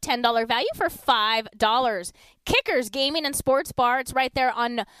non-alcoholic. $10 value for $5. Kickers Gaming and Sports Bar. It's right there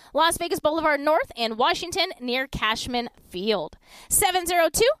on Las Vegas Boulevard North and Washington near Cashman Field.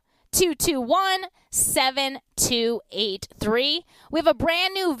 702-221-7283. We have a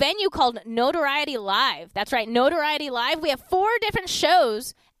brand new venue called Notoriety Live. That's right, Notoriety Live. We have 4 different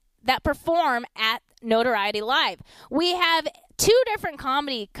shows that perform at Notoriety Live. We have 2 different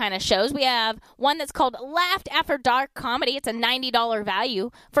comedy kind of shows. We have one that's called Laughed After Dark Comedy. It's a $90 value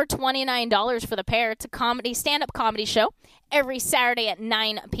for $29 for the pair. It's a stand-up comedy show every Saturday at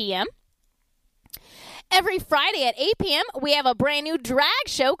 9 p.m. Every Friday at 8 p.m., we have a brand new drag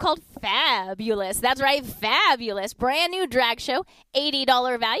show called Fabulous. That's right, Fabulous. Brand new drag show,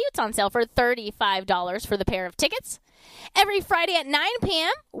 $80 value. It's on sale for $35 for the pair of tickets. Every Friday at 9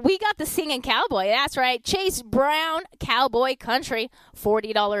 p.m., we got the Singing Cowboy. That's right, Chase Brown Cowboy Country,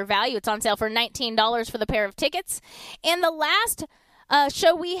 $40 value. It's on sale for $19 for the pair of tickets. And the last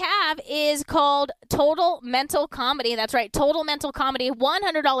show we have is called Total Mental Comedy. That's right, Total Mental Comedy,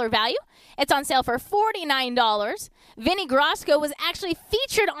 $100 value. It's on sale for $49. Vinny Grosco was actually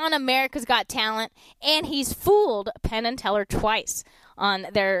featured on America's Got Talent, and he's fooled Penn and Teller twice on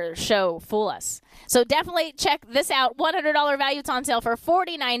their show, Fool Us. So definitely check this out. $100 value. It's on sale for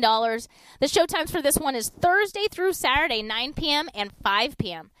 $49. The show times for this one is Thursday through Saturday, 9 p.m. and 5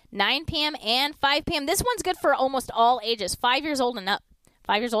 p.m. 9 p.m. and 5 p.m. This one's good for almost all ages, 5 years old and up.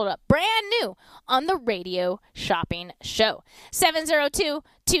 5 years old and up. Brand new on the Radio Shopping Show.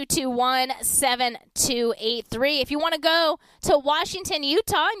 702-221-7283. If you want to go to Washington,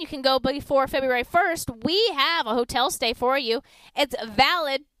 Utah, and you can go before February 1st, we have a hotel stay for you. It's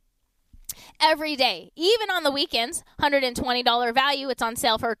valid every day. Even on the weekends, $120 value. It's on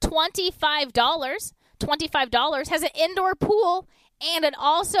sale for $25. $25 has an indoor pool, and it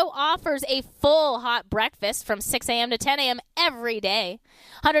also offers a full hot breakfast from 6 a.m. to 10 a.m. every day.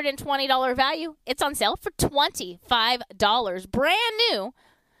 $120 value. It's on sale for $25. Brand new.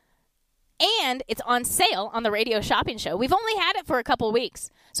 And it's on sale on the Radio Shopping Show. We've only had it for a couple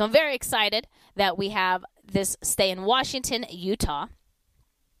weeks. So I'm very excited that we have this stay in Washington, Utah.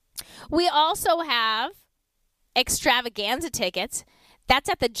 We also have extravaganza tickets. That's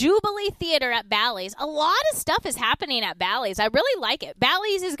at the Jubilee Theater at Bally's. A lot of stuff is happening at Bally's. I really like it.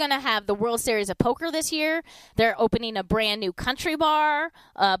 Bally's is going to have the World Series of Poker this year. They're opening a brand new country bar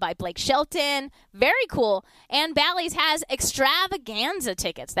by Blake Shelton. Very cool. And Bally's has extravaganza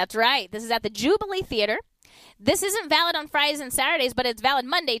tickets. That's right. This is at the Jubilee Theater. This isn't valid on Fridays and Saturdays, but it's valid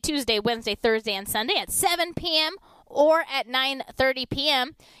Monday, Tuesday, Wednesday, Thursday, and Sunday at 7 p.m. or at 9:30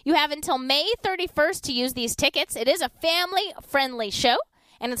 p.m. You have until May 31st to use these tickets. It is a family-friendly show,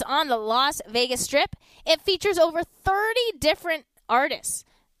 and it's on the Las Vegas Strip. It features over 30 different artists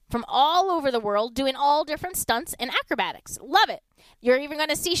from all over the world doing all different stunts and acrobatics. Love it. You're even going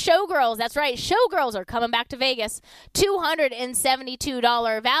to see showgirls. That's right. Showgirls are coming back to Vegas.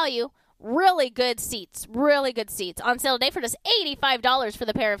 $272 value. Really good seats. Really good seats. On sale today for just $85 for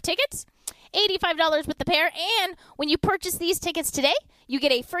the pair of tickets. $85 with the pair. And when you purchase these tickets today, you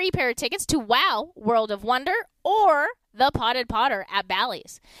get a free pair of tickets to WOW World of Wonder or The Potted Potter at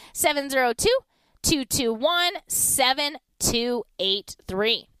Bally's.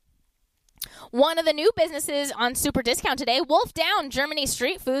 702-221-7283. One of the new businesses on super discount today, Wolf Down Germany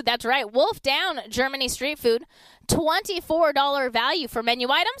Street Food. That's right, Wolf Down Germany Street Food. $24 value for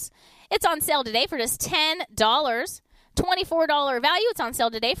menu items. It's on sale today for just $10. $24 value. It's on sale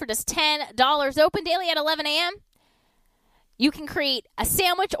today for just $10. Open daily at 11 a.m. You can create a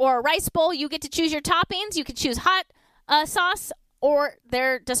sandwich or a rice bowl. You get to choose your toppings. You can choose hot sauce or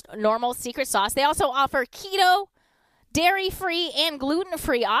they're just normal secret sauce. They also offer keto, dairy-free, and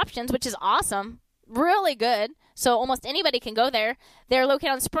gluten-free options, which is awesome. Really good. So almost anybody can go there. They're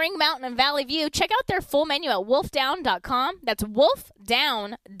located on Spring Mountain and Valley View. Check out their full menu at wolfdown.com. That's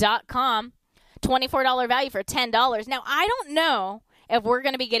wolfdown.com. $24 value for $10. Now, I don't know if we're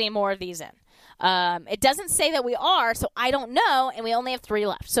going to be getting more of these in. It doesn't say that we are, so I don't know, and we only have 3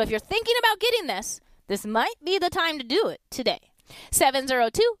 left. So if you're thinking about getting this might be the time to do it today.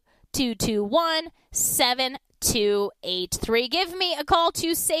 702-221-7283. Give me a call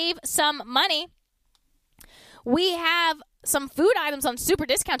to save some money. We have some food items on super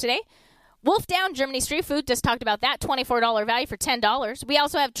discount today. Wolf Down Germany Street Food, just talked about that, $24 value for $10. We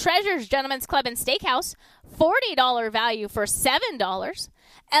also have Treasures Gentlemen's Club and Steakhouse, $40 value for $7.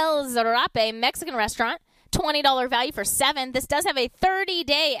 El Zarape Mexican Restaurant, $20 value for $7. This does have a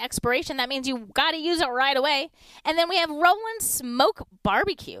 30-day expiration. That means you got to use it right away. And then we have Roland Smoke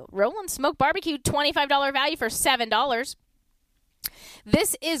Barbecue. Roland Smoke Barbecue, $25 value for $7.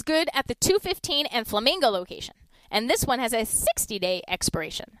 This is good at the 215 and Flamingo location. And this one has a 60-day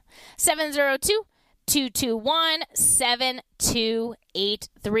expiration.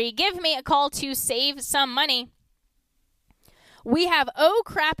 702-221-7283. Give me a call to save some money. We have Oh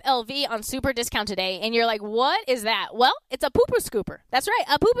Crap LV on super discount today, and you're like, what is that? Well, it's a poo-poo scooper. That's right,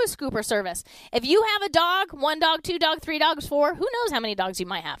 a poo-poo scooper service. If you have a dog, 1 dog, 2 dog, 3 dogs, 4, who knows how many dogs you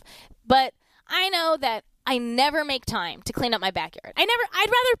might have. But I know that I never make time to clean up my backyard. I'd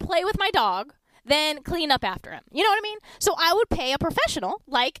rather play with my dog than clean up after him. You know what I mean? So I would pay a professional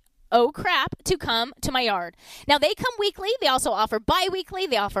like Oh Crap to come to my yard. Now, they come weekly. They also offer bi-weekly.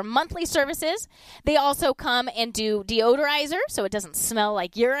 They offer monthly services. They also come and do deodorizer so it doesn't smell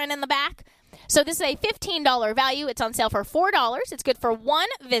like urine in the back. So this is a $15 value. It's on sale for $4. It's good for 1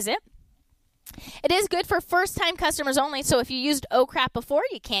 visit. It is good for first-time customers only, so if you used Oh Crap before,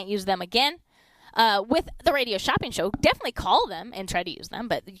 you can't use them again. With the Radio Shopping Show, definitely call them and try to use them,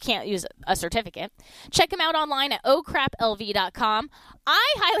 but you can't use a certificate. Check them out online at ohcraplv.com.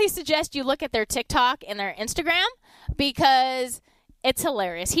 I highly suggest you look at their TikTok and their Instagram because it's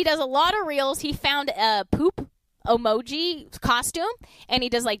hilarious. He does a lot of reels. He found a poop emoji costume, and he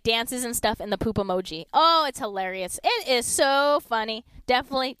does like dances and stuff in the poop emoji. Oh, it's hilarious. It is so funny.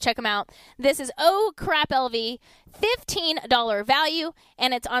 Definitely check them out. This is Oh Crap LV, $15 value,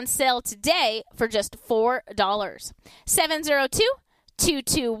 and it's on sale today for just $4.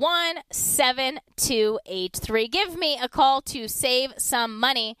 702-221-7283. Give me a call to save some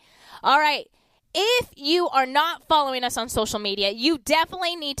money. All right. If you are not following us on social media, you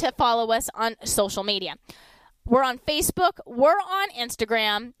definitely need to follow us on social media. We're on Facebook. We're on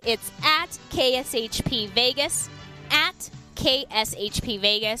Instagram. It's at KSHP Vegas, at KSHP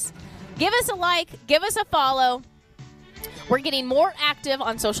Vegas. Give us a like. Give us a follow. We're getting more active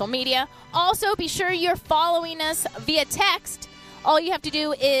on social media. Also, be sure you're following us via text. All you have to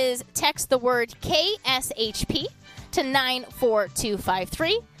do is text the word KSHP to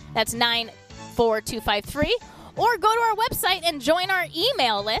 94253. That's 94253. Or go to our website and join our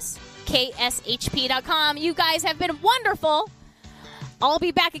email list, kshp.com. You guys have been wonderful. I'll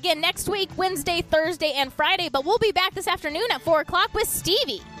be back again next week, Wednesday, Thursday, and Friday. But we'll be back this afternoon at 4 o'clock with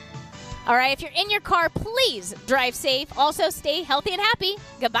Stevie. All right, if you're in your car, please drive safe. Also, stay healthy and happy.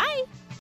 Goodbye.